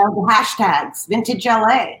 The hashtags, vintage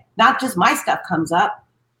LA, not just my stuff comes up,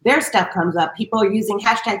 their stuff comes up. People are using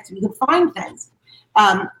hashtags so you can find things.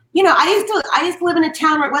 I used to live in a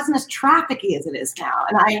town where it wasn't as trafficky as it is now.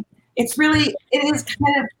 And it is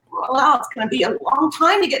kind of, it's going to be a long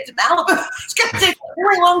time to get to Malibu. It's going to take a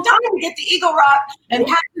very long time to get to Eagle Rock and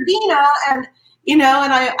Pasadena. And, and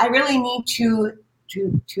I really need to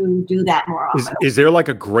do that more often. Is there like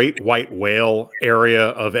a great white whale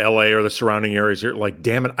area of LA or the surrounding areas? You're like,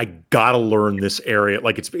 damn it, I gotta learn this area.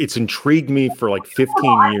 Like it's intrigued me for like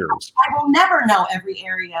 15 years. I will never know every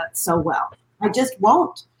area so well. I just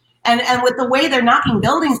won't. And with the way they're knocking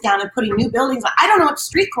buildings down and putting new buildings, I don't know what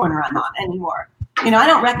street corner I'm on anymore. I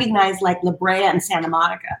don't recognize like La Brea and Santa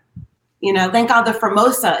Monica. Thank God the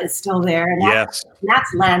Formosa is still there. And that's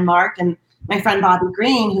landmarked. And my friend Bobby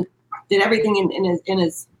Green, who did everything in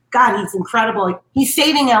his God, he's incredible. He's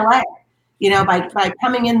saving LA, by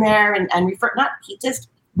coming in there and he just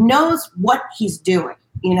knows what he's doing,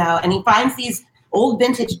 and he finds these old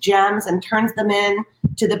vintage gems and turns them in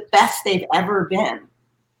to the best they've ever been.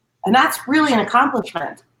 And that's really an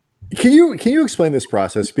accomplishment. Can you explain this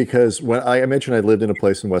process? Because when I mentioned I lived in a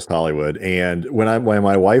place in West Hollywood, and when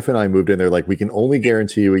my wife and I moved in, they're like, we can only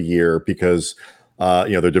guarantee you a year because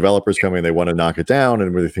the developers come in, they want to knock it down,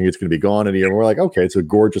 and we think it's going to be gone in a year. And we're like, okay, it's a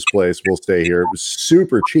gorgeous place. We'll stay here. It was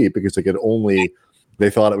super cheap because they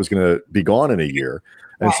thought it was going to be gone in a year.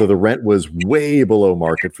 And so the rent was way below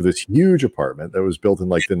market for this huge apartment that was built in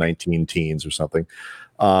like the 19-teens or something.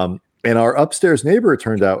 And our upstairs neighbor, it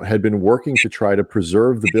turned out, had been working to try to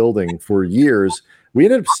preserve the building for years. We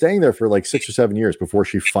ended up staying there for like 6 or 7 years before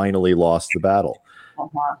she finally lost the battle.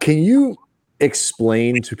 Can you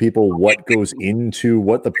explain to people what goes into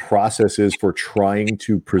what the process is for trying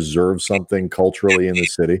to preserve something culturally in the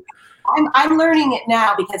city? I'm learning it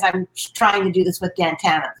now because I'm trying to do this with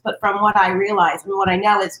Dantana. But from what I realize and what I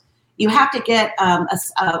know is you have to get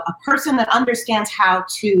a person that understands how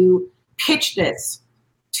to pitch this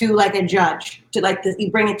to like a judge, to like you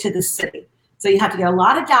bring it to the city. So you have to get a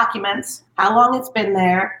lot of documents, how long it's been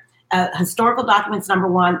there, historical documents, number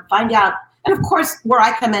one, find out. And of course, where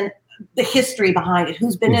I come in, the history behind it,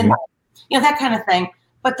 who's been in there, that kind of thing.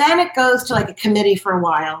 But then it goes to like a committee for a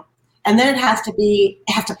while. And then it has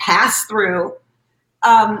to pass through.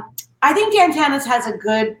 I think Dantana's has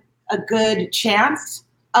a good chance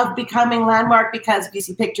of becoming landmark because if you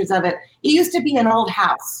see pictures of it, it used to be an old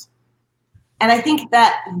house. And I think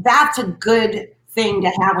that's a good thing to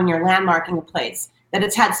have when you're landmarking a place, that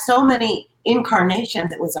it's had so many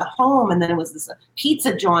incarnations. It was a home, and then it was this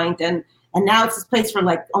pizza joint, and now it's this place for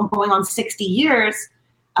like going on 60 years.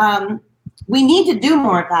 We need to do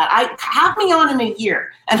more of that. Have me on in a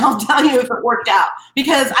year, and I'll tell you if it worked out,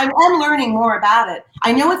 because I am learning more about it.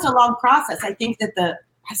 I know it's a long process. I think that the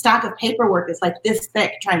stack of paperwork is like this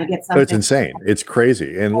thick trying to get something. It's insane. It's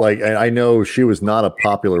crazy. And like, I know she was not a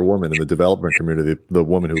popular woman in the development community, the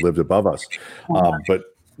woman who lived above us. But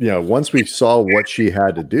once we saw what she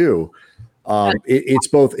had to do,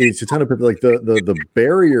 it's a ton of people, like the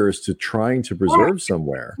barriers to trying to preserve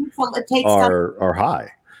somewhere are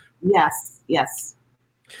high. Yes. Yeah.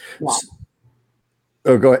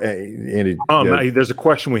 Oh, go ahead, Andy. There's a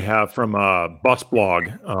question we have from Bus Blog,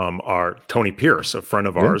 our Tony Pierce, a friend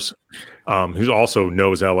of ours, who also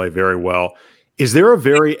knows LA very well. Is there a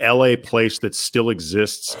very LA place that still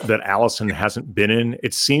exists that Alison hasn't been in?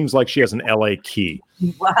 It seems like she has an LA key.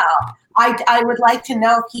 Wow. I would like to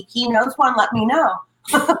know if he knows one, let me know.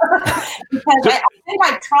 Because I think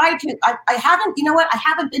I've tried to, I haven't, you know what? I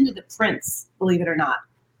haven't been to the Prince, believe it or not.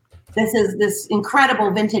 This is this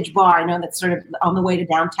incredible vintage bar. I know that's sort of on the way to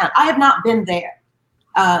downtown. I have not been there.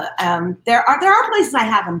 There are places I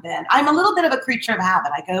haven't been. I'm a little bit of a creature of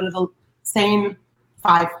habit. I go to the same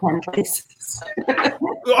 5-10 places.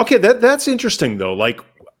 Okay, that's interesting though. Like,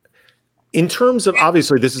 in terms of,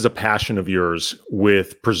 obviously this is a passion of yours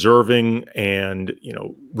with preserving and,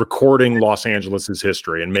 recording Los Angeles's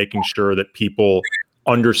history and making sure that people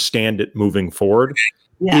understand it moving forward.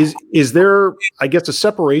 Yeah. Is there, I guess, a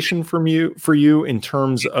separation for you in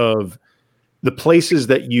terms of the places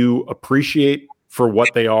that you appreciate for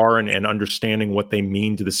what they are and understanding what they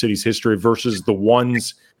mean to the city's history versus the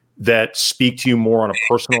ones that speak to you more on a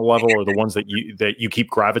personal level, or the ones that you keep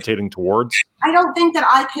gravitating towards? I don't think that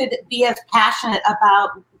I could be as passionate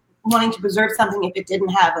about wanting to preserve something if it didn't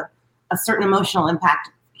have a certain emotional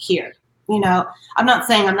impact here. I'm not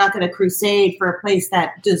saying I'm not going to crusade for a place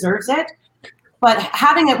that deserves it, but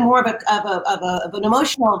having it more of an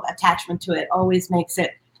emotional attachment to it always makes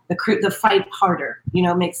it the fight harder.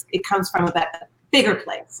 It comes from a bigger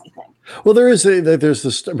place, I think. Well,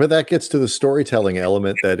 but that gets to the storytelling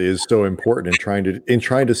element that is so important in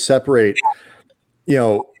trying to separate,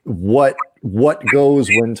 what goes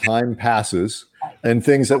when time passes and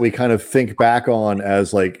things that we kind of think back on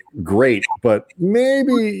as like great, but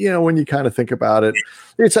maybe, when you kind of think about it,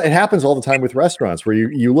 it happens all the time with restaurants where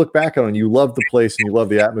you look back on and you love the place and you love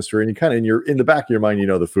the atmosphere and you kind of, you're in the back of your mind,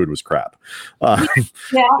 the food was crap.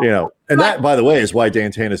 Yeah. And that, by the way, is why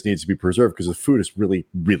Dantanis needs to be preserved, because the food is really,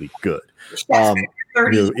 really good.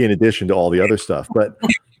 In addition to all the other stuff, but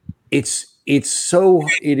it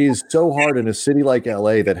is so hard in a city like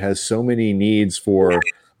LA that has so many needs for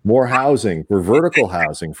more housing, for vertical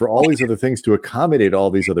housing, for all these other things to accommodate all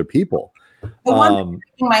these other people.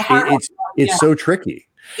 It's so tricky.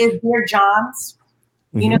 Is Dear John's,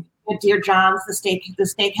 Dear John's, the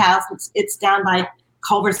steakhouse. It's down by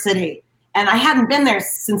Culver City, and I hadn't been there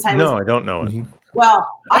since I was. No, I don't know it. Well,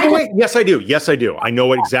 yes, I do. Yes, I do. I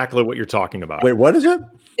know exactly what you're talking about. Wait, what is it?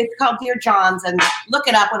 It's called Dear John's, and look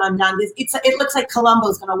it up when I'm done. It looks like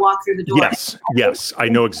Columbo's going to walk through the door. Yes, I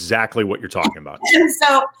know exactly what you're talking about. And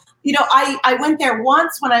so, I went there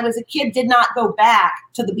once when I was a kid, did not go back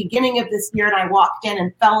to the beginning of this year, and I walked in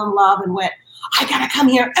and fell in love and went, I got to come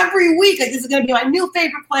here every week. Like, this is going to be my new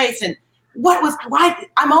favorite place. And why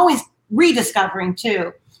I'm always rediscovering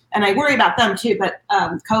too. And I worry about them too, but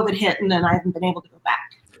COVID hit and then I haven't been able to go back.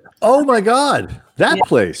 Oh my God, that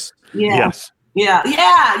place. Yeah. Yes. Yeah.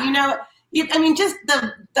 Just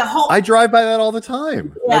the whole. I drive by that all the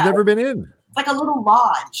time. Yeah. I've never been in. It's like a little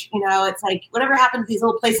lodge, it's like whatever happened to these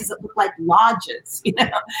little places that look like lodges,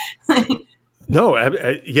 No,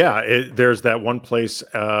 there's that one place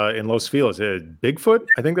in Los Feliz, Bigfoot.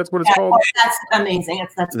 I think that's what it's called. That's amazing.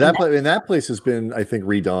 That place has been, I think,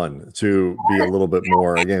 redone to be a little bit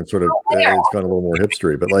more, again, sort of, it's gone a little more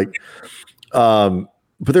hipstery, but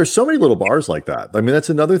but there's so many little bars like that. I mean, that's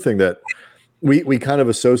another thing that we kind of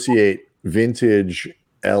associate vintage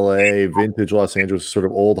LA, vintage Los Angeles, sort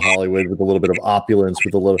of old Hollywood with a little bit of opulence,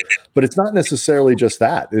 but it's not necessarily just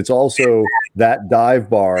that. It's also that dive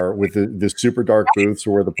bar with the super dark booths,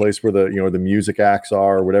 or the place where the music acts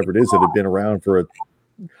are, or whatever it is, that have been around for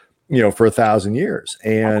 1,000 years.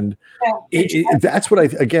 And that's what I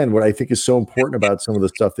think is so important about some of the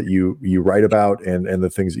stuff that you write about and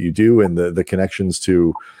the things that you do and the connections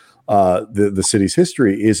to the city's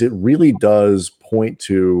history, is it really does point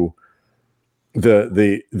to what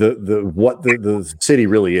the city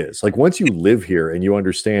really is. Like, once you live here and you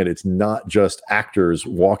understand it's not just actors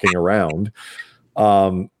walking around,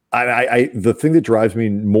 the thing that drives me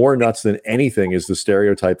more nuts than anything is the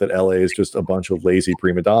stereotype that LA is just a bunch of lazy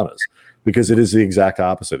prima donnas, because it is the exact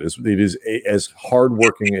opposite. It is as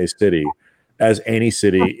hardworking a city as any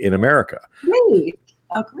city in America.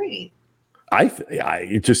 Agree.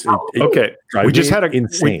 Okay. We just had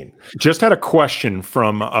insane. We just had a question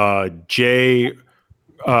from Jay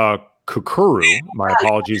Kukuru. My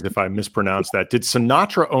apologies if I mispronounced that. Did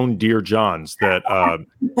Sinatra own Dear John's that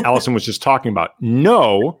Alison was just talking about?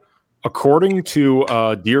 No. According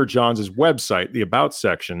to Dear John's website, the About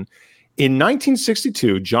section, in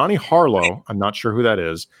 1962, Johnny Harlow, I'm not sure who that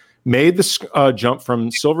is, made the jump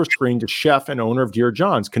from silver screen to chef and owner of Dear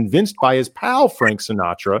John's, convinced by his pal Frank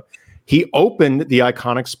Sinatra He opened the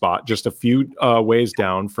iconic spot just a few ways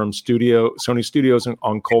down from Sony Studios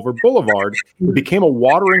on Culver Boulevard. It became a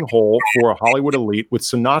watering hole for a Hollywood elite, with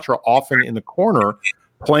Sinatra often in the corner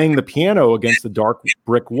playing the piano against the dark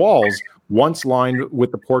brick walls, once lined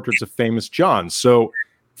with the portraits of famous Johns. So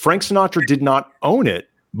Frank Sinatra did not own it,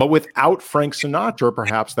 but without Frank Sinatra,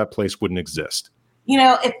 perhaps that place wouldn't exist. You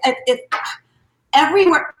know, if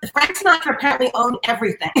everywhere, Frank Sinatra apparently owned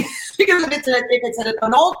everything. Because if it's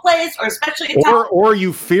an old place, or especially or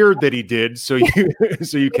you feared that he did, so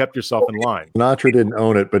you kept yourself in line. Sinatra didn't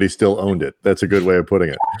own it, but he still owned it. That's a good way of putting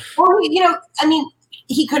it. Well, you know, I mean,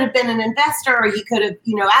 he could have been an investor, or he could have,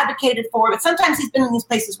 you know, advocated for it. But sometimes he's been in these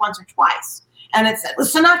places once or twice, and it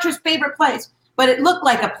was Sinatra's favorite place. But it looked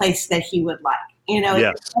like a place that he would like. You know,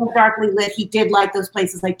 yes. It's so darkly lit. He did like those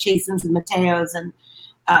places like Chasen's and Mateo's and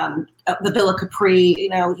the Villa Capri. You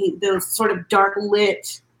know, those sort of dark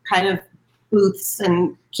lit kind of booths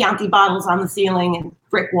and Chianti bottles on the ceiling and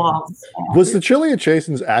brick walls. Was the chili at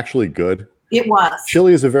Chasen's actually good? It was.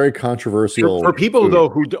 Chili is a very controversial. For people, though,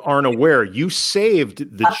 who aren't aware, you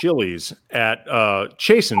saved the Chili's at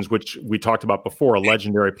Chasen's, which we talked about before, a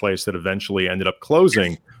legendary place that eventually ended up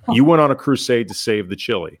closing. You went on a crusade to save the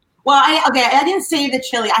chili. Well, I didn't save the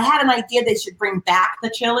chili. I had an idea they should bring back the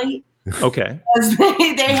chili. Okay. Because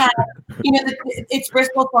they have, you know, it's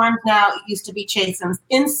Bristol Farms now. It used to be Chasen's.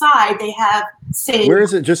 Inside, they have saved. Where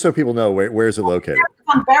is it? Just so people know, where is it located? It's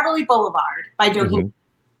on Beverly Boulevard by Doheny.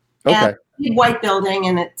 Okay. White building,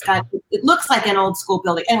 and it looks like an old school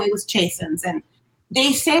building. Anyway, it was Chasen's, and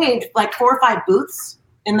they saved like 4 or 5 booths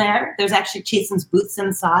in there. There's actually Chasen's booths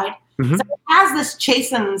inside. Mm-hmm. So it has this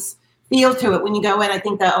Chasen's feel to it when you go in. I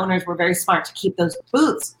think the owners were very smart to keep those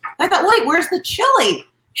booths. I thought, wait, where's the chili?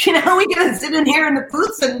 You know, we gotta sit in here in the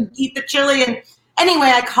booths and eat the chili. And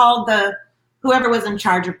anyway, I called whoever was in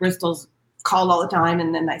charge of Bristol's called all the time,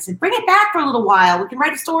 and then I said, bring it back for a little while. We can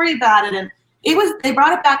write a story about it. And they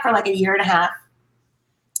brought it back for like a year and a half.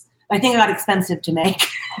 I think it got expensive to make.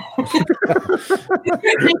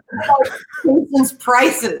 Chasen's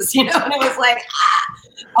prices, you know, and it was like,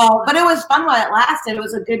 but it was fun while it lasted. It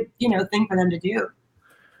was a good, you know, thing for them to do.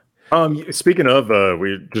 Speaking of,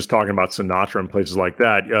 we were just talking about Sinatra and places like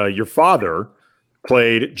that. Your father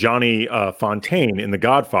played Johnny Fontaine in The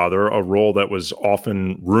Godfather, a role that was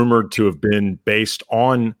often rumored to have been based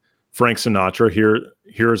on Frank Sinatra.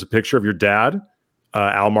 Here's a picture of your dad,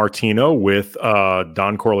 Al Martino, with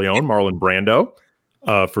Don Corleone, Marlon Brando.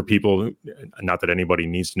 For people, not that anybody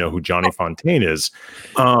needs to know who Johnny Fontaine is.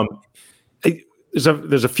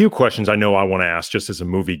 There's a few questions I know I want to ask, just as a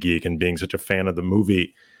movie geek and being such a fan of the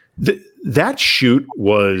movie. That shoot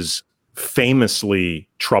was famously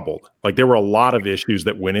troubled. Like, there were a lot of issues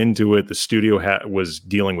that went into it. The studio was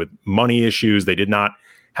dealing with money issues. They did not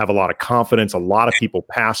have a lot of confidence. A lot of people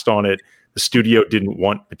passed on it. The studio didn't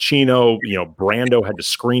want Pacino. You know, Brando had to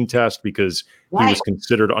screen test because he was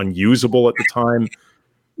considered unusable at the time.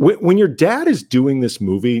 When your dad is doing this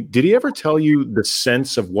movie, did he ever tell you the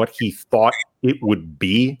sense of what he thought it would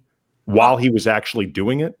be while he was actually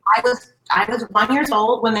doing it? I was 1 year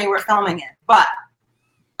old when they were filming it, but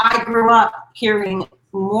I grew up hearing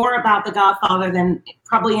more about The Godfather than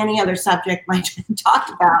probably any other subject my dad talked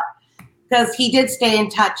about, because he did stay in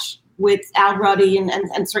touch with Al Ruddy and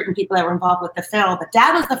certain people that were involved with the film. But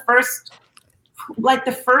Dad was the first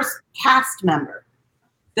cast member.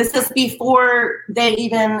 This is before they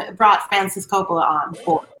even brought Francis Coppola on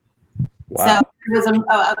board. Wow. So it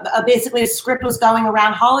was basically a script was going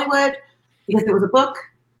around Hollywood because there was a book,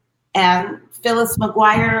 and Phyllis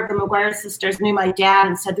McGuire of the McGuire sisters knew my dad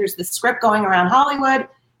and said, there's this script going around Hollywood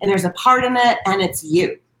and there's a part in it and it's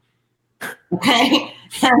you. Okay.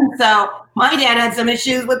 And so my dad had some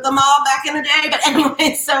issues with them all back in the day. But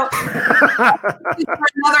anyway, so for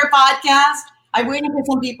another podcast, I'm waiting for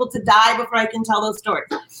some people to die before I can tell those stories.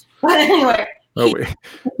 But anyway.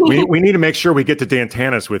 We need to make sure we get to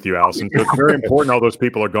Dantanis with you, Alison. It's very important all those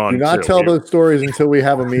people are gone. Do not tell those stories until we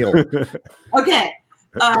have a meal. Okay.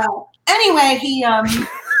 Anyway, he got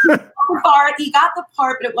the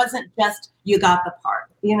part, but it wasn't just you got the part.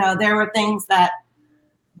 You know, there were things that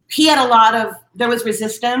he had there was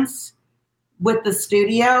resistance with the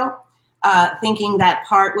studio, thinking that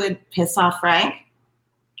part would piss off Frank,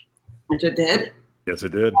 which it did. Yes,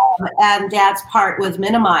 it did. And Dad's part was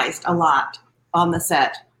minimized a lot on the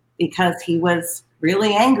set because he was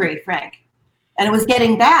really angry, Frank. And it was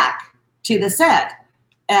getting back to the set.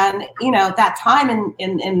 And, you know, that time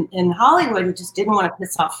in Hollywood, he just didn't want to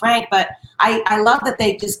piss off Frank. But I love that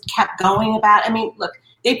they just kept going about. I mean, look,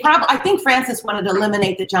 I think Francis wanted to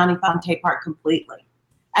eliminate the Johnny Fontaine part completely.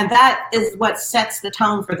 And that is what sets the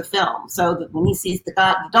tone for the film. So that when he sees the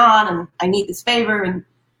Don and I need this favor, and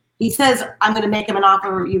he says, I'm going to make him an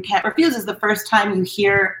offer you can't refuse, is the first time you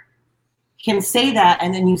hear him say that,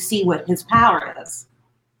 and then you see what his power is.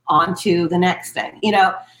 On to the next thing,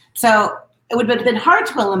 So it would have been hard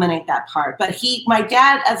to eliminate that part. But my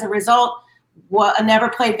dad, as a result, never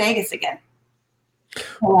played Vegas again.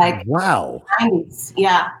 Wow. 90s,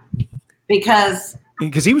 yeah. Because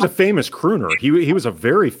he was a famous crooner. He was a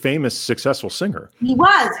very famous, successful singer. He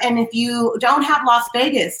was. And if you don't have Las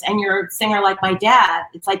Vegas and you're a singer like my dad,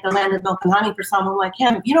 it's like the land of milk and honey for someone like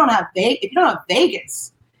him. If you don't have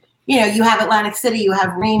Vegas, you have Atlantic City, you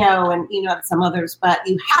have Reno, and some others, but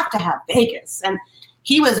you have to have Vegas. And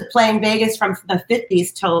he was playing Vegas from the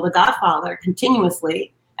 50s till The Godfather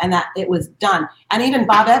continuously, and that it was done. And even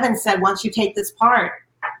Bob Evans said, once you take this part,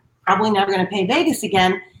 probably never going to play Vegas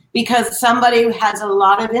again, because somebody who has a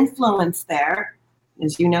lot of influence there,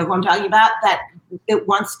 as you know who I'm talking about, that it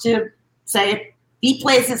wants to say, if he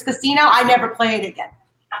plays his casino, I never play it again.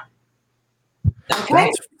 Okay.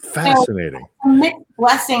 That's fascinating. So, a mixed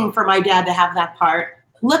blessing for my dad to have that part.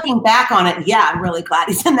 Looking back on it, yeah, I'm really glad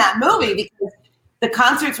he's in that movie, because the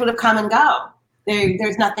concerts would have come and go.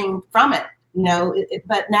 There's nothing from it,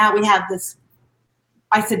 but now we have this.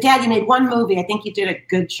 I said, Dad, you made one movie. I think you did a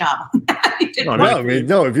good job. If you're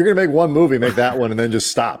going to make one movie, make that one and then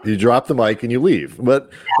just stop. You drop the mic and you leave.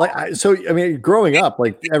 But growing up,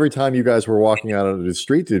 every time you guys were walking out on the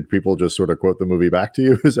street, did people just sort of quote the movie back to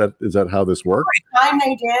you? Is that how this worked? Every time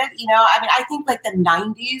they did, I think the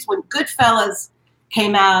 90s when Goodfellas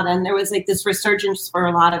came out and there was this resurgence for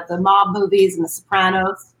a lot of the mob movies and The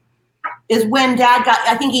Sopranos, is when Dad got,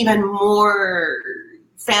 I think, even more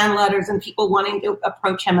fan letters and people wanting to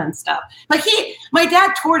approach him and stuff. But my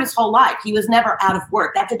dad toured his whole life. He was never out of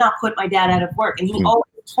work. That did not put my dad out of work. And he always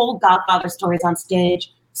told Godfather stories on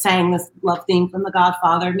stage, sang this love theme from The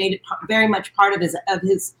Godfather, made it very much part of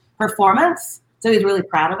his performance. So he's really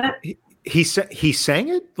proud of it. He sang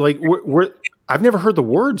it? I've never heard the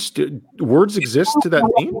words. Do words exist to that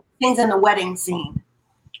theme? Things in the wedding scene.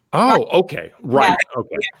 Oh, okay. Right. Yeah.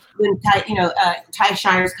 Okay. When Ty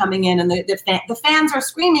Shire's coming in and the fans are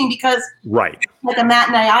screaming because right, like a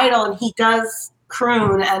matinee idol, and he does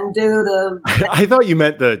croon and do the. I thought you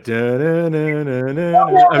meant the.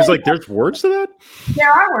 I was like, there's words to that?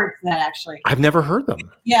 There are words to that, actually. I've never heard them.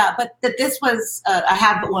 Yeah, but this was I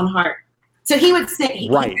Have But One Heart. So he would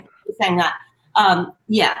sing. Right. He sang that.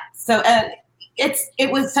 Yeah. So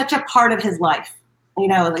it was such a part of his life.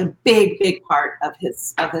 A big part of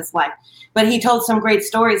his life. But he told some great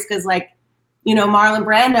stories because, Marlon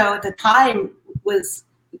Brando at the time was,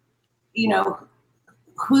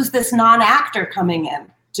 who's this non-actor coming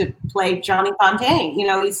in to play Johnny Fontaine?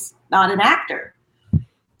 He's not an actor.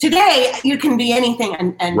 Today, you can be anything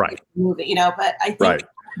and right. movie, but I think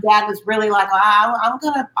Dad was really like, I'm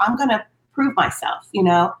gonna prove myself,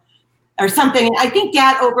 or something. I think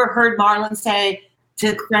Dad overheard Marlon say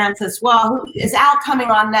to Francis, well, is Al coming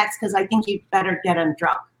on next? Because I think you better get him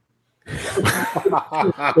drunk.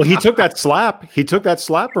 Well, he took that slap. He took that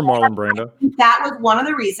slap from Marlon Brando. That was one of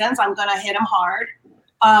the reasons. I'm going to hit him hard,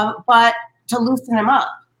 but to loosen him up.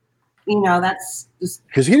 That's just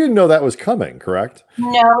because he didn't know that was coming. Correct?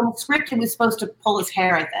 No, in the script he was supposed to pull his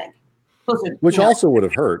hair. I think, which also would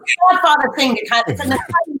have hurt. Godfather thing to it's an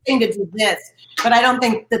exciting thing to do this, but I don't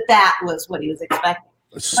think that was what he was expecting.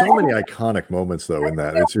 So many iconic moments, though, in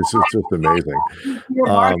that. It's just amazing.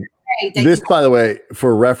 This, by the way,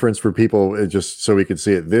 for reference for people, just so we can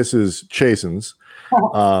see it, this is Chasen's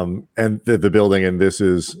and the building, and this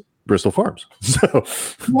is Bristol Farms. So,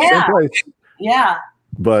 yeah. Same place. Yeah.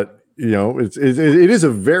 But,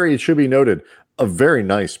 it should be noted, a very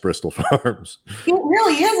nice Bristol Farms. It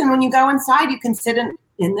really is. And when you go inside, you can sit in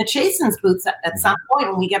the Chasen's booths at some point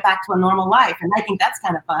when we get back to a normal life. And I think that's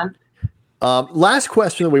kind of fun. Last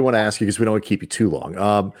question that we want to ask you, because we don't want to keep you too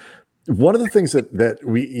long. One of the things that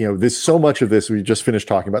we, there's so much of this, we just finished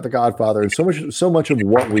talking about The Godfather, and so much of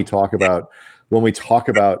what we talk about when we talk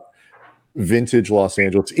about vintage Los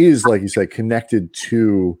Angeles is, like you say, connected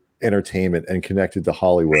to entertainment and connected to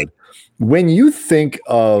Hollywood. When you think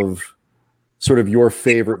of sort of your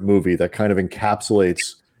favorite movie that kind of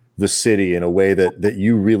encapsulates the city in a way that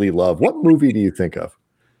you really love, what movie do you think of?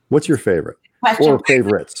 What's your favorite or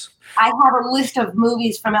favorites? I have a list of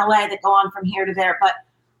movies from LA that go on from here to there, but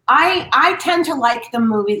I tend to love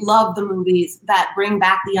the movies that bring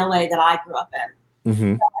back the LA that I grew up in.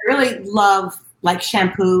 Mm-hmm. So I really love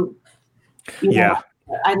Shampoo. Yeah.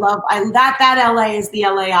 I love that LA is the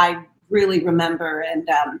LA I really remember. And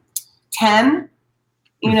 10,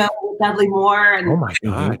 you know, with Dudley Moore. And, oh my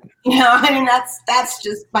God. You know, I mean, that's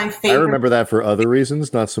just my favorite. I remember that for other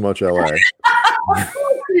reasons, not so much LA.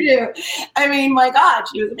 You do. I mean, my God,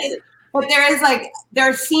 she was amazing. But there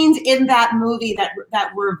are scenes in that movie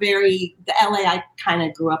that were very the LA I kind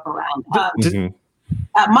of grew up around.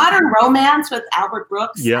 Modern Romance with Albert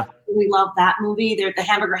Brooks. Yeah, we love that movie. The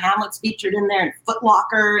Hamburger Hamlet's featured in there, and Foot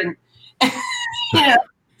Locker, and you know,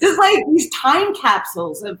 just like these time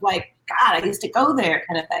capsules of like, God, I used to go there,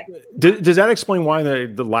 kind of thing. Does that explain why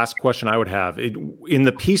the last question I would have in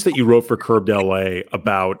the piece that you wrote for Curbed LA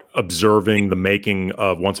about observing the making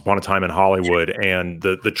of Once Upon a Time in Hollywood and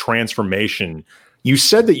the transformation, you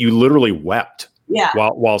said that you literally wept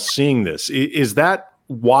while seeing this. Is that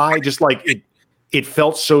why? Just like it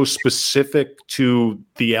felt so specific to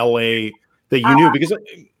the LA that you knew, because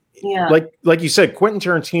like you said, Quentin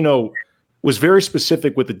Tarantino was very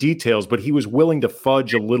specific with the details, but he was willing to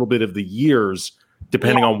fudge a little bit of the years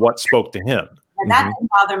depending on what spoke to him. And that didn't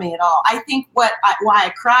bother me at all. I think why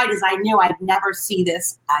I cried is I knew I'd never see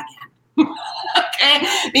this again. Okay?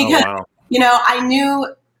 Because, you know, I knew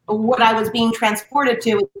what I was being transported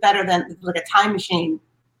to was better than like a time machine,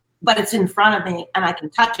 but it's in front of me and I can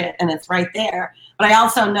touch it and it's right there. But I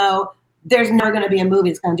also know there's never going to be a movie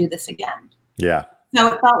that's going to do this again. Yeah. So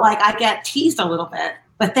it felt like I get teased a little bit.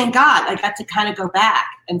 But thank God I got to kind of go back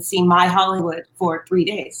and see my Hollywood for 3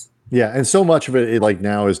 days. Yeah, and so much of it like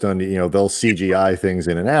now is done, you know, they'll CGI things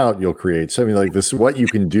in and out. You'll create something like this. What you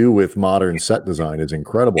can do with modern set design is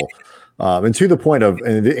incredible. And to the point of,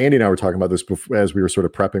 and Andy and I were talking about this before, as we were sort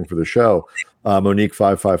of prepping for the show, Monique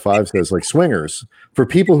 555 says, like, Swingers, for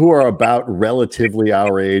people who are about relatively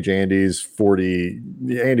our age, Andy's 40,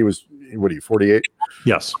 Andy was, what are you, 48?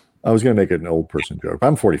 Yes. I was going to make an old person joke.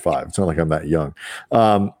 I'm 45. It's not like I'm that young.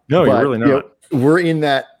 No, you're really not. You know, we're in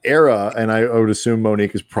that era, and I would assume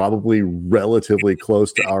Monique is probably relatively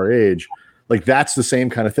close to our age. Like, that's the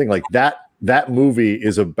same kind of thing. Like, that movie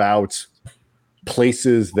is about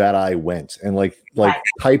places that I went and like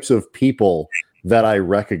types of people that I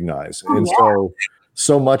recognize. And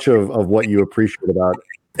so much of what you appreciate about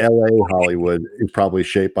LA Hollywood is probably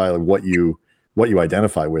shaped by like what you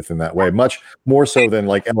identify with in that way, much more so than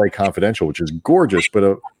like LA Confidential, which is gorgeous,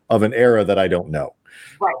 but of an era that I don't know.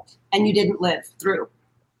 Right. And you didn't live through.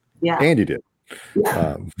 Yeah. Andy did.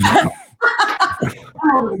 Yeah.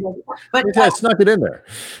 But I snuck it in there.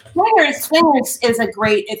 Swingers is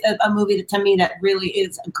a movie that, to me, that really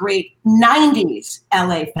is a great 90s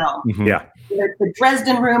LA film. Mm-hmm. Yeah. The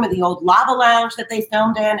Dresden Room and the old Lava Lounge that they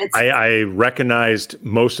filmed in. I recognized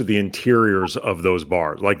most of the interiors of those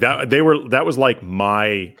bars. Like that, that was like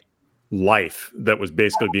my life that was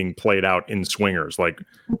basically being played out in Swingers, like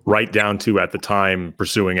right down to at the time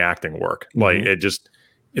pursuing acting work. Like it just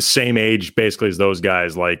same age basically as those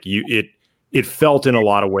guys. Like it felt in a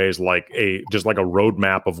lot of ways like a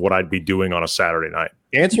roadmap of what I'd be doing on a Saturday night.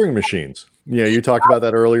 Answering machines. Yeah, you talked about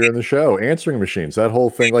that earlier in the show. Answering machines, that whole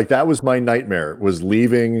thing, like that was my nightmare, was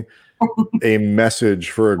leaving a message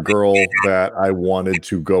for a girl that I wanted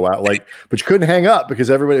to go out, like, but you couldn't hang up because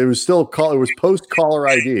everybody, it was post caller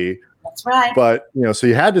ID. That's right. But so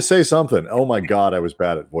you had to say something. Oh my God, I was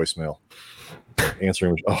bad at voicemail.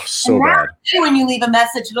 Answering, so bad. When you leave a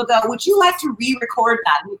message, it'll go, would you like to re-record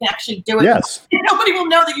that? And you can actually do it. Yes. Nobody will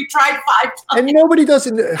know that you tried 5 times. And nobody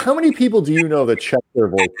doesn't. How many people do you know that check their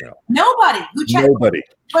voicemail? Nobody. Nobody.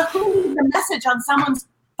 But who leaves a message on someone's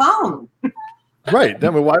phone? Right. I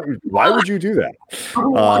mean, why would you do that?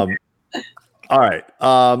 All right.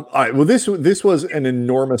 Well, this was an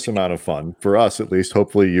enormous amount of fun for us, at least.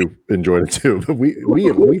 Hopefully you enjoyed it too. But we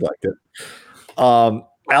liked it.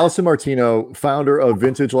 Alison Martino, founder of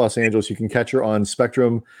Vintage Los Angeles. You can catch her on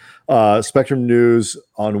Spectrum News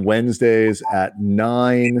on Wednesdays at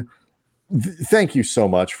 9. Thank you so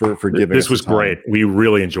much for giving us this was great. We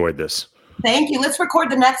really enjoyed this. Thank you. Let's record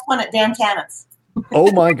the next one at Dan Tana's. Oh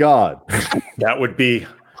my God. That would be,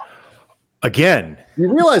 again. You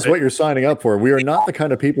realize what you're signing up for. We are not the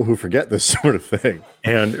kind of people who forget this sort of thing.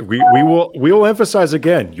 And we will emphasize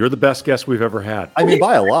again, you're the best guest we've ever had. I mean,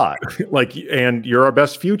 by a lot. And you're our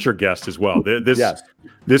best future guest as well.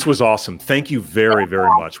 This was awesome. Thank you very, very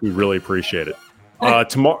much. We really appreciate it.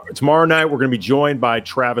 Tomorrow night, we're going to be joined by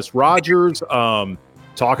Travis Rogers,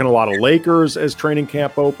 talking a lot of Lakers as training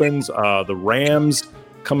camp opens. The Rams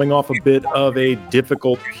coming off a bit of a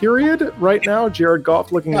difficult period right now. Jared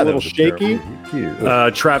Goff looking a little shaky.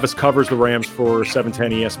 Travis covers the Rams for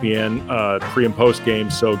 710 ESPN pre and post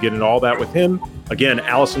game, so getting all that with him. Again,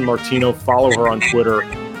 Alison Martino. Follow her on Twitter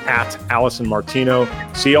at Alison Martino.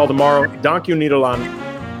 See y'all tomorrow. Dank u Nederland.